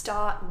always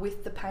start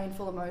with the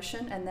painful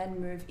emotion and then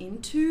move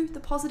into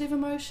the positive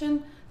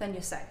emotion, then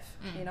you're safe.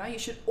 You know, you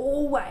should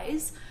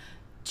always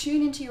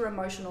tune into your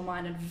emotional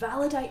mind and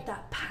validate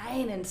that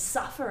pain and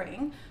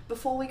suffering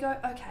before we go,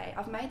 okay,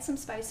 I've made some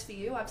space for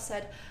you. I've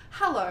said,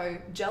 hello,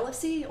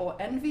 jealousy or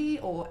envy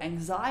or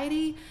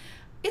anxiety.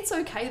 It's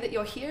okay that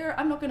you're here.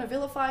 I'm not going to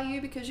vilify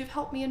you because you've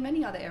helped me in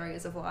many other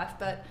areas of life,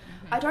 but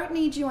I don't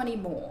need you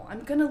anymore.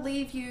 I'm going to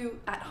leave you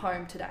at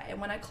home today.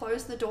 And when I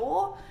close the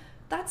door,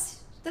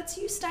 that's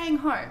you staying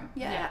home.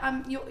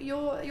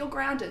 You're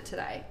grounded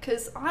today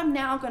because I'm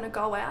now going to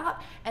go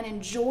out and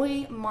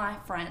enjoy my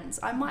friends.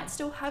 I might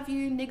still have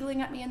you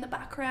niggling at me in the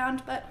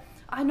background, but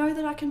I know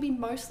that I can be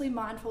mostly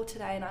mindful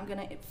today, and I'm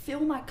going to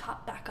fill my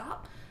cup back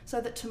up so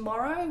that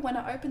tomorrow when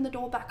I open the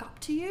door back up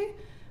to you,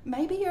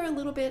 maybe you're a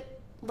little bit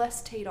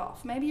less teed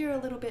off. Maybe you're a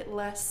little bit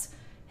less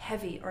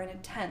heavy or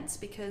intense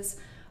because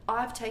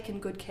I've taken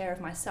good care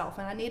of myself,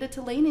 and I needed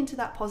to lean into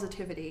that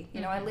positivity.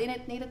 You know, I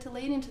needed to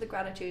lean into the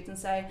gratitudes and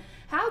say,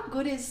 how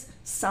good is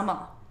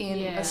summer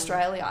in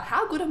Australia?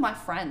 How good are my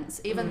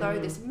friends? Even though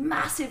this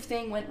massive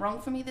thing went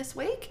wrong for me this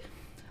week,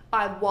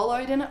 I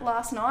wallowed in it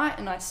last night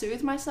and I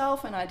soothed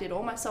myself and I did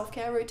all my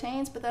self-care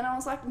routines, but then I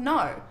was like,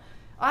 no,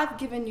 I've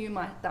given you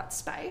that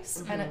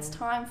space, and it's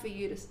time for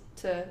you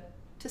to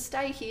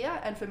stay here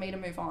and for me to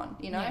move on,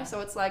 you know?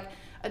 So it's like,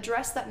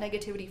 address that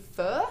negativity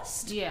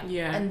first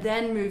and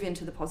then move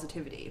into the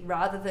positivity,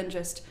 rather than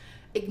just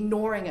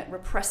ignoring it,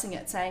 repressing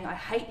it, saying, I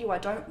hate you,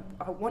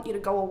 I want you to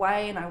go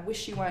away and I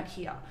wish you weren't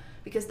here.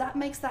 Because that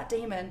makes that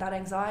demon, that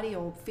anxiety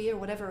or fear,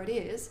 whatever it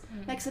is,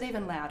 makes it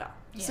even louder.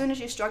 As soon as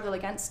you struggle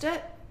against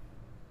it,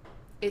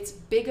 it's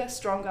bigger,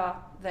 stronger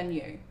than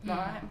you,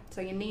 right?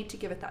 So you need to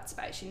give it that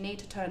space. You need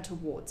to turn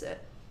towards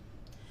it.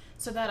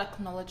 So that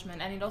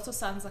acknowledgement, and it also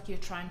sounds like you're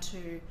trying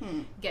to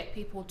get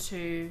people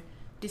to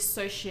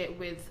dissociate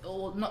with,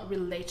 or not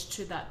relate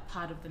to that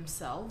part of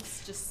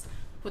themselves, just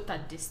put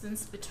that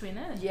distance between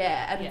it.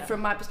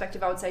 From my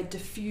perspective, I would say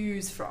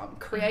diffuse from,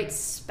 create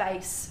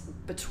space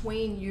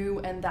between you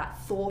and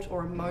that thought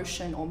or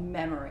emotion or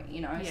memory,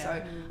 you know?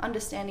 So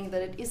understanding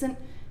that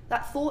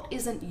that thought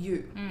isn't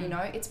you, you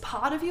know? It's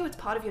part of you, it's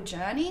part of your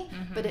journey,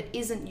 but it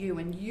isn't you,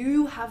 and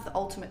you have the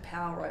ultimate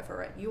power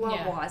over it. You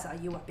are wiser,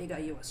 you are bigger,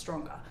 you are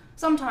stronger.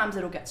 Sometimes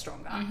it'll get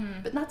stronger,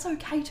 but that's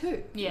okay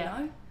too, you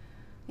know?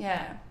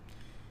 Yeah,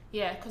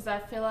 because I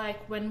feel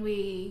like when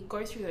we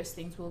go through those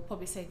things, we'll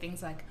probably say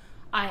things like,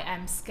 I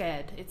am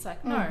scared. It's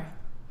like, no,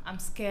 I'm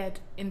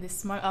scared in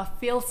this moment. I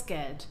feel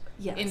scared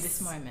in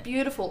this moment.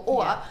 Beautiful.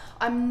 Or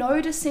I'm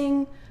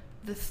noticing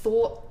the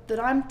thought that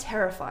I'm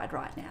terrified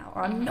right now,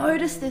 or I'm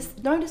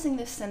noticing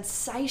this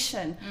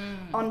sensation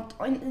on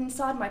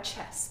inside my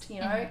chest, you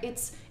know?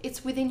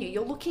 It's within you.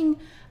 You're looking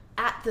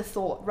at the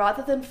thought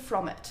rather than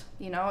from it,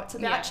 you know? It's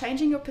about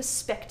changing your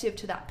perspective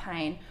to that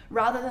pain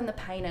rather than the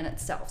pain in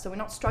itself. So we're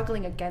not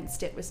struggling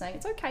against it. We're saying,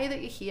 it's okay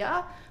that you're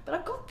here, but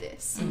I've got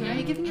this. You know,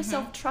 you're giving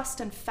yourself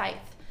trust and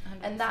faith,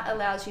 and that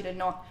allows you to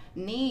not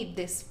need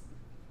this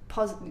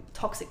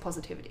toxic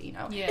positivity, you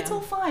know? It's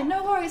all fine,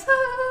 no worries.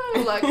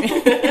 Like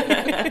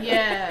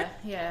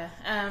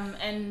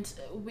and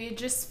we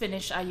just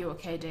finished Are You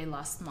OK Day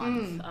last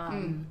month,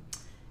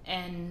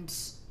 and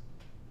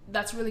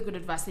that's really good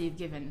advice that you've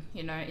given,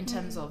 you know, in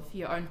terms of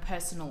your own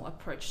personal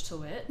approach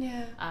to it,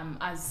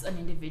 as an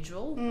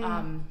individual,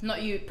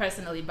 not you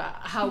personally, but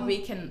how we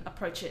can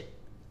approach it,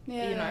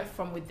 you know,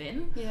 from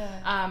within.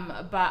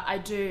 But I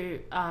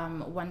do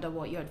wonder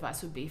what your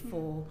advice would be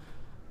for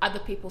other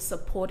people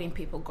supporting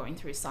people going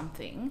through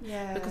something,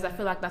 because I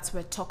feel like that's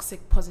where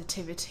toxic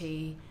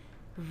positivity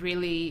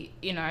really,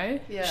 you know,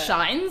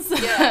 shines.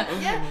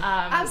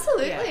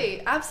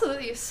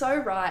 Absolutely, you're so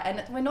right.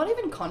 And we're not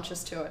even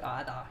conscious to it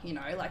either, you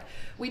know, like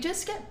we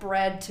just get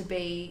bred to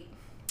be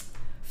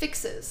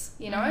fixers,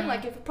 you know,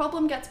 like if a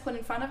problem gets put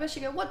in front of us,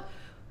 you go,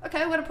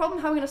 okay, we've got a problem,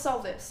 how are we going to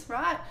solve this,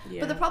 right?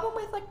 But the problem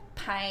with like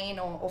pain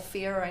or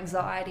fear or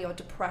anxiety or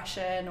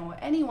depression or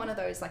any one of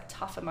those like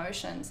tough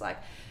emotions, like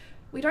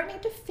we don't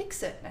need to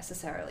fix it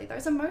necessarily.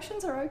 Those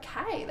emotions are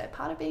okay. They're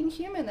part of being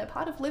human. They're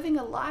part of living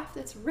a life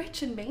that's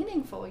rich and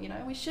meaningful, you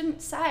know? We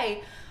shouldn't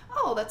say,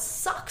 oh, that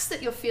sucks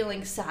that you're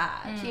feeling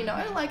sad, you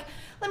know? Like,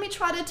 let me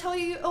try to tell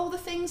you all the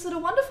things that are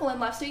wonderful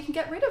in life so you can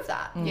get rid of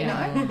that, you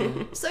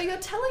know? So you're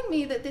telling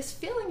me that this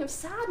feeling of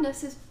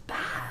sadness is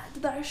bad,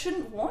 that I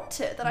shouldn't want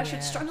it, that I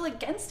should struggle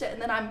against it,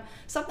 and that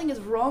something is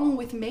wrong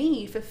with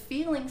me for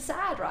feeling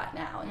sad right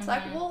now. It's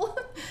like, well,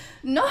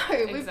 no,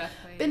 we've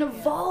been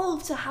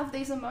evolved to have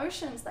these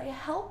emotions. They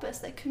help us.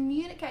 They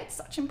communicate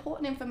such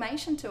important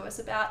information to us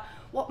about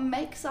what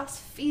makes us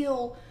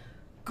feel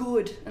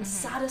good and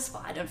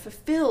satisfied and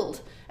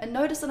fulfilled. And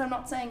notice that I'm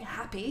not saying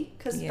happy,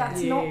 because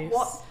that's not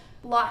what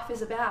life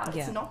is about.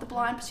 It's not the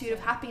blind pursuit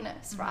of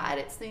happiness, right?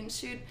 It's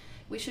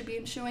we should be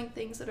ensuring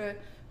things that are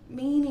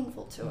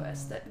meaningful to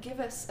us, that give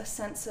us a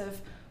sense of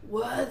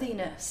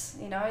worthiness,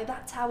 you know?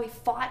 That's how we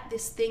fight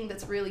this thing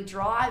that's really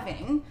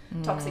driving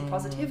toxic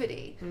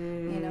positivity, you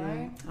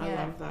know? I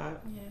love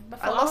that.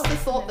 I lost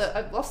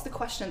the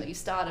question that you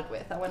started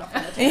with. I went off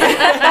on a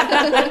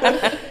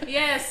tangent.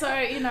 So,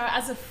 you know,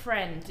 as a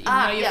friend, you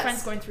know, your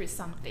friend's going through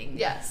something.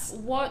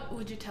 What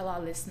would you tell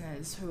our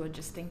listeners who are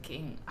just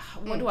thinking,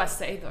 what do I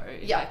say though?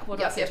 Like, what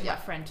do I say to my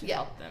friend to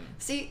help them?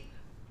 See,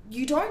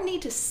 you don't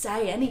need to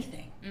say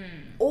anything.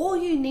 All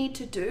you need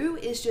to do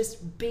is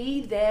just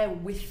be there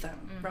with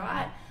them,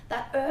 right?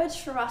 That urge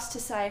for us to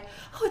say,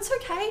 oh, it's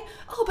okay.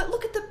 Oh, but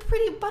look at the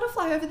pretty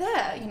butterfly over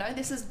there. You know,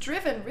 this is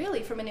driven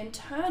really from an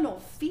internal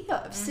fear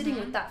of sitting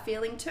with that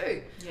feeling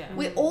too.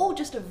 We're all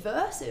just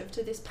aversive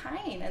to this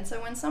pain. And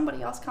so when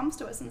somebody else comes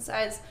to us and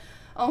says,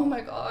 oh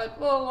my God,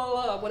 blah, blah,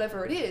 blah,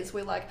 whatever it is,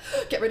 we're like,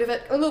 get rid of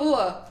it, blah, blah,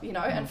 blah, you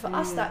know? And for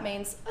us, that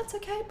means, it's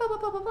okay, blah, blah,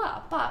 blah, blah,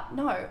 blah. But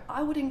no,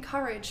 I would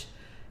encourage,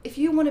 if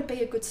you want to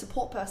be a good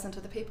support person to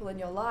the people in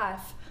your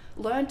life,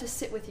 learn to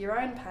sit with your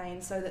own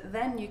pain so that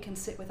then you can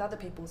sit with other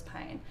people's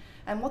pain.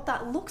 And what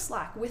that looks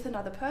like with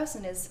another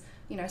person is,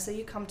 you know, so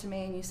you come to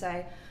me and you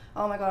say,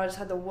 oh my God, I just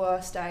had the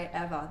worst day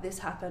ever. This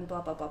happened,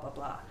 blah, blah, blah, blah,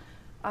 blah.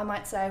 I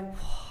might say,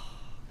 whoa,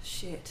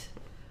 shit,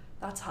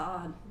 that's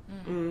hard.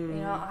 You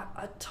know,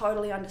 I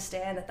totally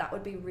understand that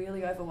would be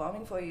really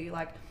overwhelming for you.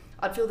 Like,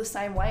 I'd feel the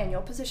same way in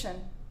your position.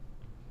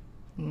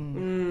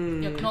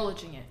 You're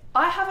acknowledging it.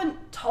 I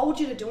haven't told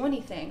you to do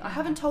anything. I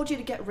haven't told you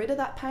to get rid of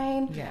that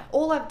pain. Yeah.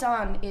 All I've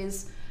done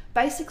is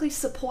basically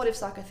supportive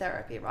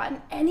psychotherapy, right?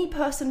 And any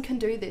person can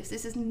do this.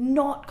 This is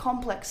not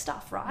complex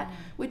stuff, right?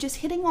 We're just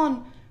hitting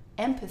on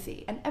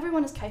empathy, and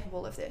everyone is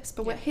capable of this,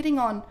 but we're hitting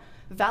on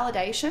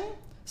validation.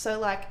 So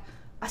like,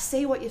 I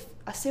see what you're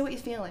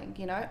feeling,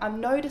 you know? I'm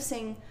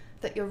noticing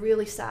that you're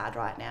really sad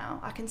right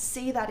now. I can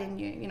see that in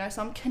you, you know?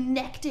 So I'm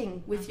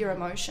connecting with your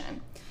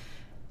emotion.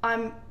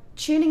 I'm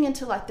tuning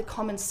into like the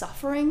common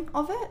suffering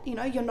of it. You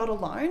know, you're not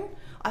alone.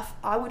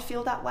 I would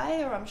feel that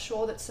way, or I'm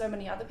sure that so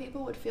many other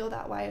people would feel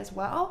that way as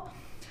well.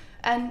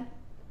 And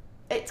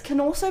it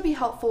can also be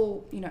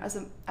helpful, you know, as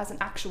an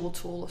actual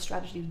tool or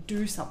strategy to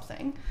do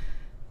something,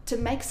 to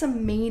make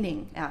some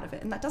meaning out of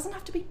it. And that doesn't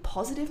have to be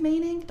positive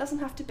meaning. It doesn't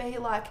have to be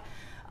like,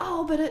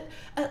 oh, but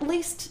at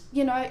least,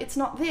 you know, it's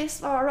not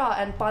this, rah, rah.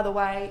 And by the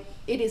way,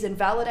 it is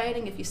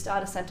invalidating if you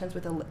start a sentence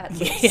with at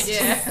least.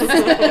 Yeah.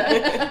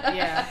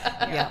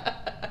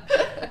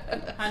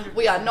 100%.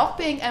 We are not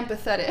being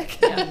empathetic.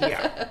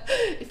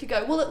 If you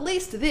go, well, at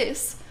least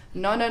this,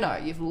 no,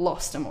 you've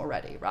lost them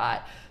already,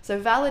 right? So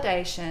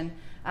validation,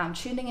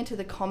 tuning into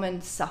the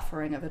common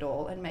suffering of it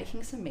all and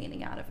making some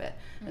meaning out of it.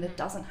 And it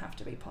doesn't have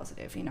to be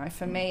positive. You know,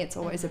 for me, it's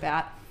always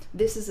about,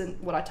 this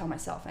isn't what I tell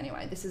myself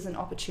anyway. This is an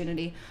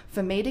opportunity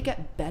for me to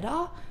get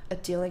better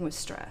at dealing with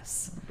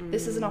stress.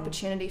 This is an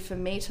opportunity for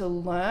me to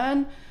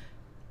learn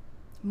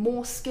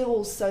more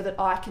skills so that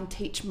I can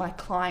teach my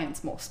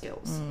clients more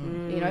skills.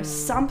 You know,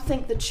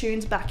 something that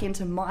tunes back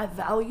into my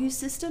value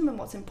system and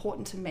what's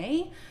important to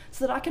me,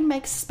 so that I can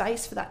make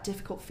space for that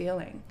difficult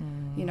feeling,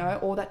 you know,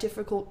 or that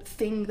difficult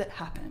thing that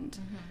happened.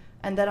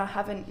 And that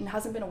it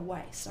hasn't been a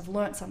waste. I've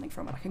learned something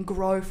from it. I can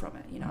grow from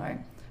it, you know.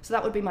 So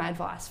that would be my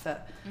advice for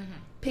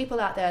people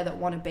out there that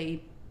want to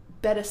be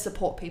better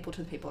support people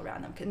to the people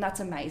around them. And that's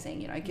amazing,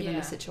 you know, given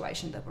the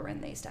situation that we're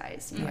in these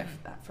days, you know,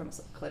 from a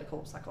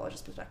clinical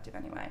psychologist perspective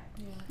anyway.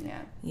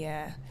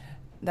 Yeah,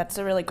 that's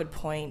a really good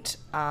point,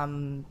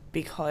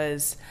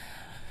 because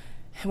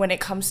when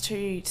it comes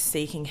to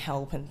seeking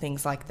help and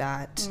things like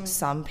that,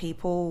 some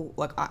people,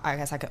 like I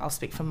guess I'll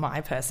speak from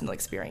my personal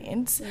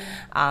experience.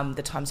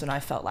 The times when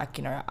I felt like,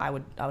 you know, I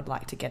would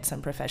like to get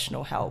some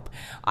professional help,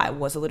 I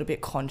was a little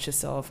bit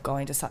conscious of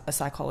going to a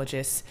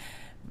psychologist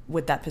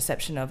with that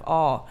perception of,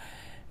 oh,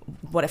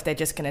 what if they're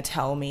just going to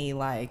tell me,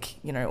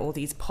 like, you know, all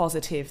these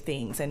positive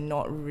things and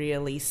not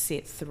really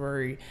sit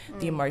through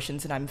the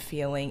emotions that I'm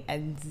feeling,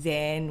 and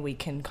then we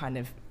can kind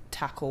of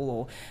tackle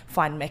or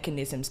find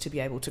mechanisms to be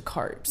able to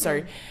cope.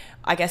 So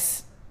I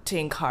guess to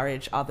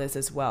encourage others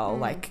as well,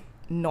 like,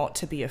 not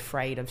to be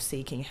afraid of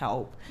seeking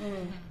help.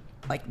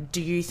 Like, do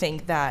you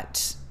think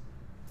that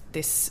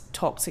this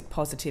toxic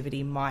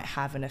positivity might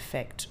have an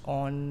effect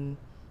on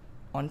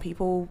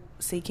people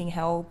seeking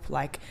help,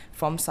 like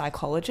from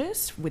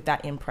psychologists, with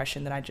that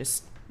impression that I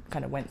just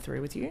kind of went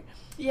through with you?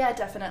 Yeah,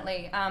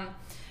 definitely.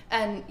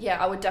 And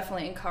yeah, I would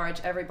definitely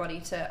encourage everybody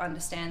to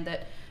understand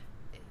that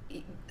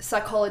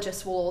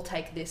psychologists will all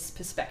take this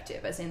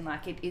perspective, as in,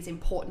 like, it is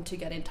important to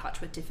get in touch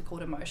with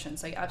difficult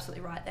emotions. So you're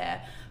absolutely right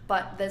there.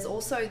 But there's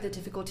also the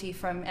difficulty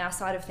from our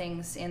side of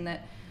things in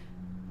that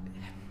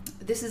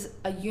this is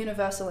a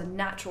universal and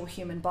natural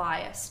human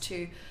bias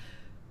to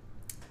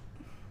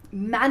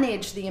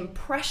manage the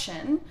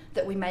impression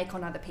that we make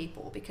on other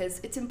people, because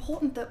it's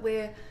important that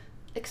we're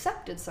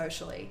accepted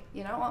socially,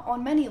 you know,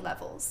 on many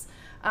levels.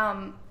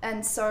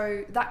 And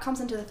so that comes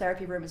into the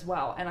therapy room as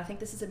well. And I think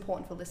this is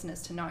important for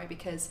listeners to know,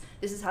 because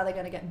this is how they're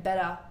going to get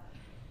better.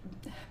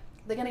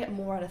 They're going to get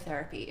more out of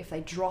therapy if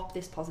they drop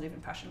this positive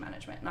impression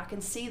management. And I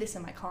can see this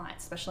in my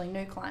clients, especially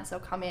new clients. They'll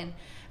come in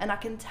and I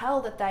can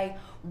tell that they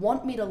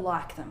want me to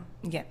like them.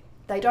 Yeah.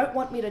 They don't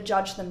want me to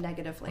judge them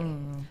negatively.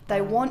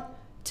 They want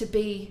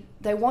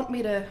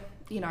me to,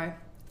 you know,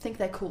 think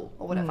they're cool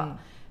or whatever.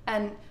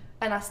 And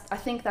I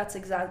think that's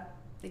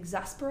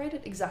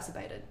exacerbated.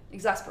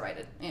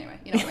 Anyway,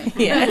 you know what I mean?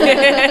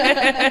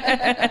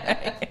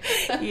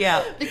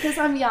 Yeah. Because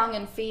I'm young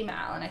and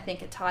female, and I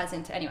think it ties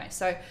into, anyway.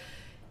 So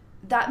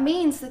that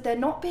means that they're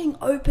not being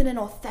open and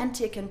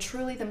authentic and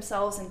truly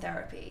themselves in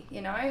therapy,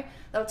 you know?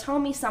 They'll tell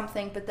me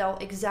something, but they'll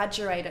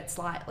exaggerate it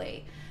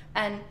slightly.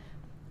 And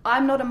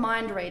I'm not a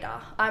mind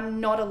reader. I'm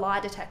not a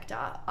lie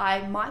detector.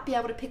 I might be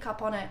able to pick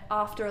up on it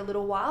after a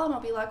little while, and I'll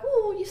be like,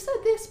 oh, you said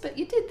this, but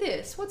you did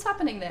this. What's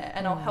happening there?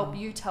 And I'll help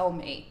you tell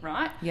me,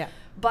 right? Yeah.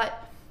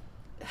 But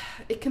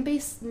it can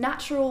be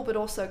natural, but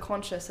also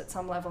conscious at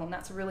some level, and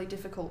that's really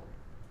difficult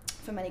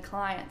for many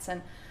clients.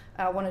 And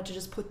I wanted to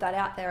just put that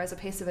out there as a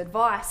piece of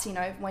advice. You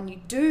know, when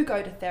you do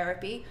go to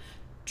therapy,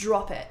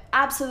 drop it.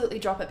 Absolutely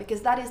drop it,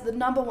 because that is the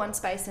number one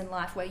space in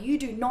life where you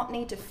do not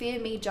need to fear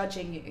me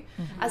judging you.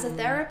 As a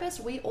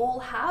therapist, we all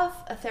have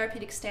a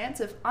therapeutic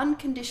stance of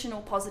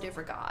unconditional positive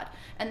regard.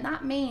 And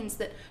that means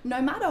that no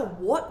matter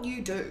what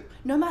you do,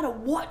 no matter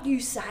what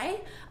you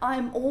say,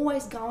 I'm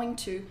always going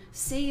to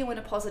see you in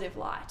a positive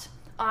light.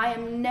 I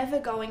am never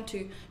going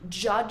to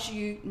judge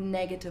you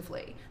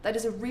negatively. That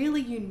is a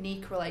really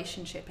unique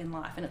relationship in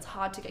life, and it's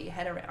hard to get your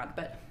head around,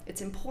 but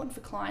it's important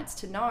for clients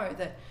to know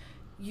that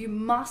you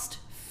must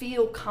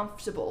feel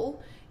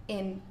comfortable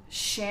in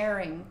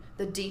sharing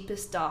the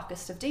deepest,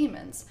 darkest of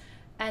demons.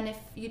 And if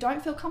you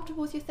don't feel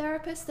comfortable with your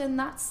therapist, then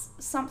that's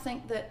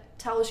something that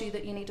tells you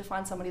that you need to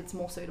find somebody that's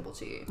more suitable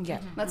to you.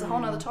 Yeah. That's a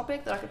whole other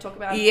topic that I could talk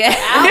about Yeah.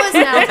 hours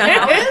and hours and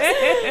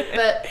hours.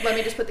 But let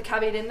me just put the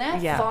caveat in there.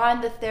 Yeah.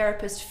 Find the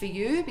therapist for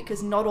you,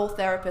 because not all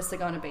therapists are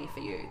going to be for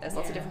you. There's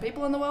lots of different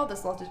people in the world.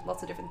 There's lots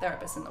of different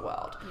therapists in the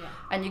world. Yeah.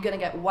 And you're going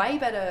to get way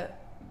better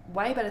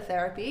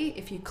therapy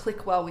if you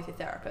click well with your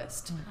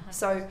therapist.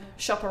 So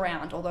shop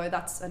around, although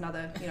that's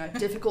another,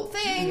 difficult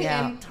thing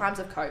in times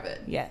of COVID.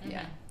 Yeah.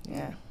 Yeah.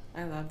 Yeah.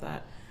 I love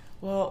that.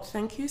 Well,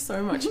 thank you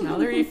so much,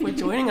 Mallory, for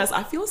joining us.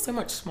 I feel so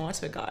much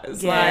smarter,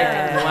 guys.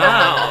 Yeah. Like,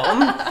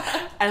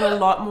 wow. And a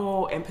lot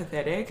more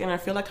empathetic. And I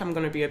feel like I'm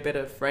going to be a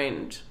better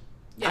friend.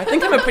 I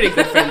think I'm a pretty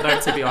good friend, though,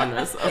 to be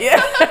honest.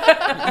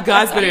 Yeah. You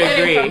guys better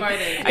agree.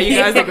 Are you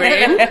guys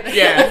agreeing?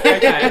 Yeah.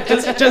 Okay.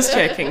 Just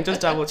checking.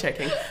 Just double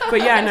checking. But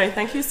yeah, no,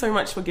 thank you so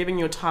much for giving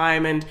your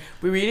time. And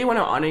we really want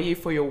to honor you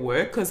for your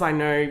work, because I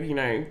know,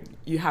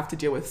 you have to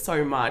deal with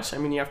so much. I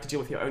mean, you have to deal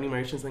with your own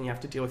emotions, and you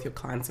have to deal with your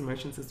clients'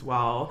 emotions as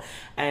well.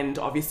 And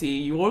obviously,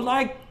 you're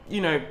like,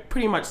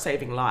 pretty much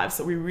saving lives.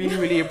 So we really,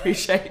 really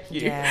appreciate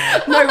you.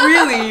 Yeah. No,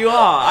 really, you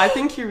are. I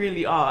think you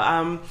really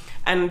are.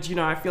 And,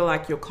 I feel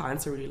like your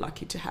clients are really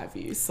lucky to have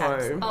you.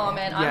 So, Oh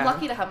man, I'm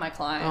lucky to have my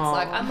clients. Oh.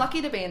 Like, I'm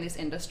lucky to be in this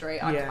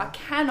industry. I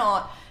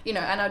cannot, and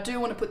I do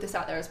want to put this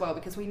out there as well,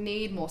 because we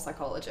need more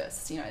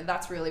psychologists.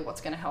 That's really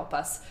what's going to help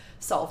us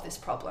solve this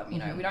problem.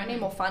 We don't need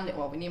more funding.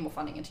 Well, we need more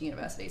funding into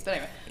universities,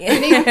 but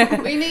anyway,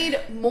 we need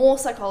more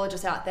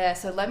psychologists out there.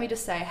 So let me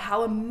just say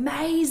how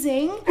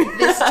amazing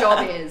this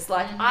job is.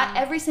 Like,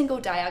 every single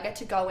day I get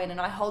to go in and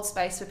I hold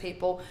space for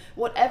people,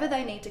 whatever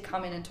they need to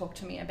come in and talk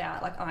to me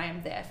about. Like, I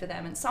am there for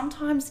them. And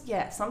sometimes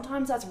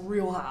that's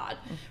real hard,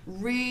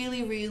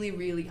 really, really,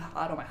 really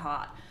hard on my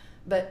heart.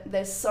 But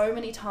there's so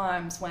many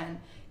times when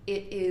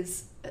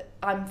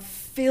I'm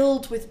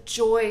filled with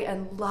joy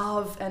and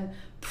love and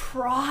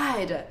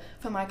pride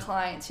for my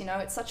clients.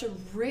 It's such a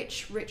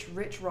rich, rich,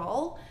 rich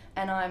role,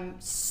 and I'm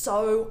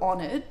so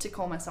honored to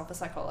call myself a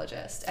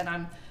psychologist, and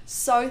I'm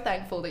so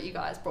thankful that you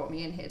guys brought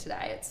me in here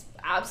today. It's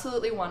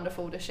absolutely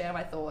wonderful to share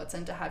my thoughts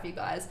and to have you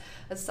guys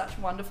as such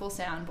wonderful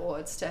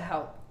soundboards to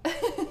help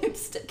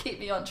keep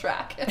me on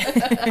track.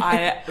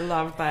 I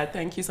love that.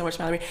 Thank you so much,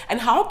 Mallory. And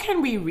how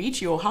can we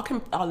reach you, or how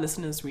can our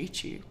listeners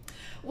reach you?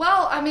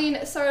 Well, I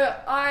mean, so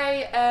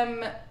I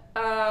am...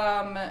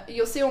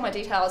 you'll see all my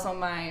details on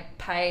my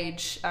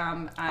page.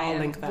 I'll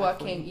link that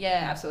working,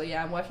 absolutely.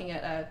 Yeah, I'm working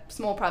at a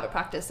small private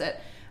practice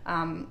at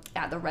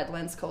the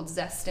Redlands called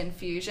Zest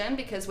Infusion,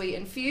 because we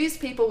infuse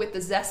people with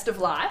the zest of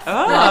life.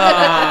 Oh,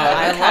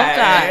 I love that.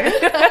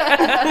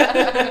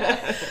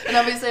 And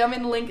obviously I'm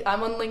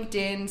on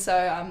LinkedIn, so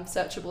I'm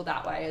searchable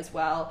that way as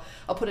well.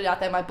 I'll put it out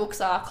there. My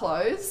books are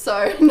closed,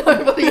 so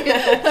nobody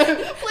come.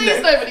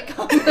 Please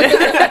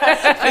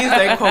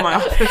don't call my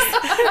office.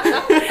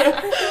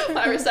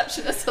 My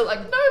receptionists are like,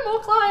 no more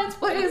clients,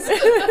 please.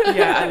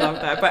 Yeah, I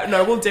love that. But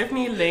no, we'll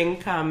definitely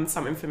link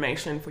some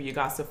information for you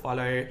guys to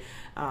follow.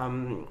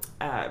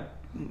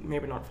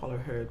 Maybe not follow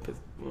her, but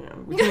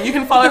you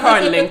can follow her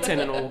on LinkedIn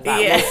and all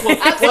that. Yeah.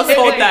 We'll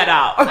sort that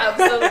out.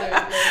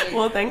 Absolutely.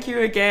 Well, thank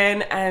you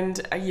again,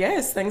 and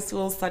yes, thanks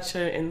for such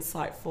an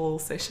insightful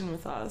session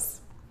with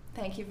us.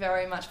 Thank you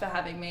very much for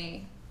having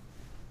me.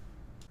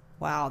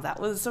 Wow,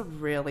 that was a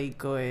really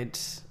good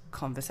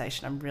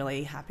conversation. I'm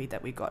really happy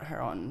that we got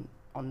her on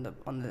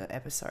the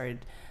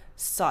episode.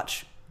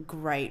 Such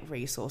great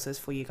resources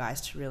for you guys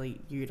to really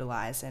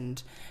utilize,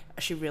 and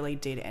she really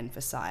did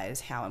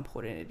emphasize how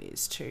important it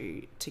is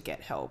to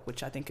get help,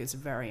 which I think is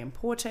very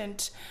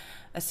important,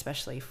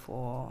 especially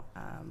for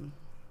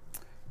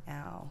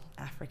our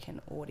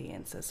African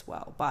audience as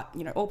well. But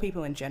all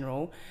people in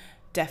general,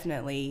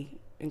 definitely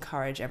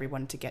encourage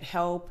everyone to get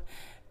help.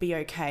 Be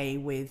okay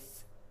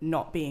with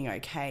not being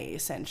okay,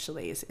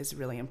 essentially, is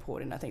really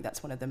important. I think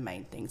that's one of the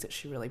main things that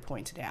she really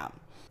pointed out.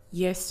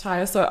 Yes,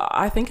 Taya. So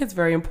I think it's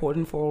very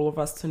important for all of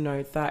us to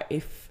note that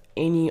if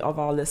any of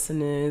our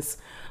listeners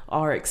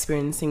are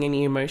experiencing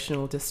any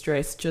emotional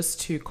distress, just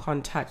to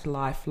contact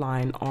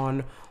Lifeline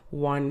on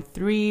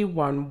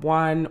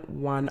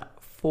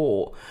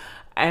 131114.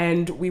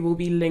 And we will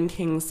be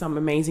linking some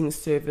amazing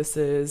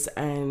services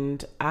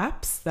and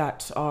apps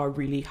that are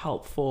really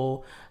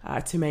helpful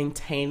to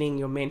maintaining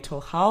your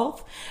mental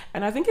health.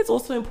 And I think it's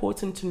also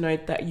important to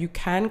note that you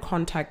can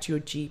contact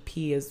your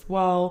GP as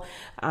well.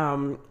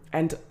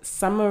 And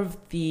some of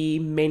the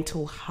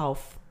mental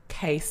health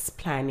case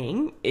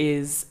planning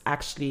is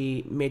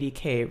actually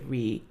Medicare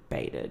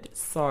rebated.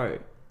 So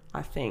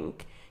I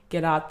think.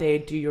 Get out there,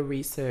 do your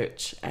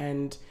research,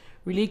 and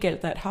really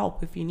get that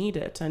help if you need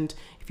it. And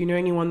if you know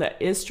anyone that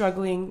is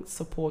struggling,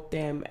 support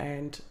them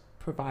and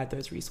provide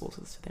those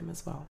resources to them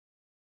as well.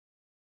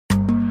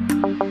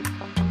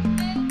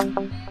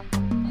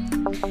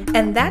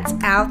 And that's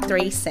our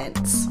 3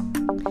 cents.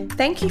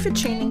 Thank you for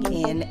tuning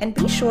in, and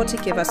be sure to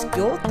give us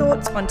your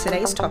thoughts on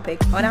today's topic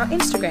on our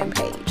Instagram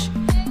page,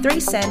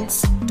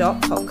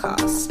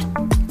 3cents.podcast.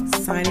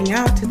 Signing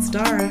out, it's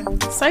Dara,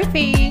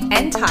 Sophie,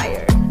 and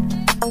Tayo.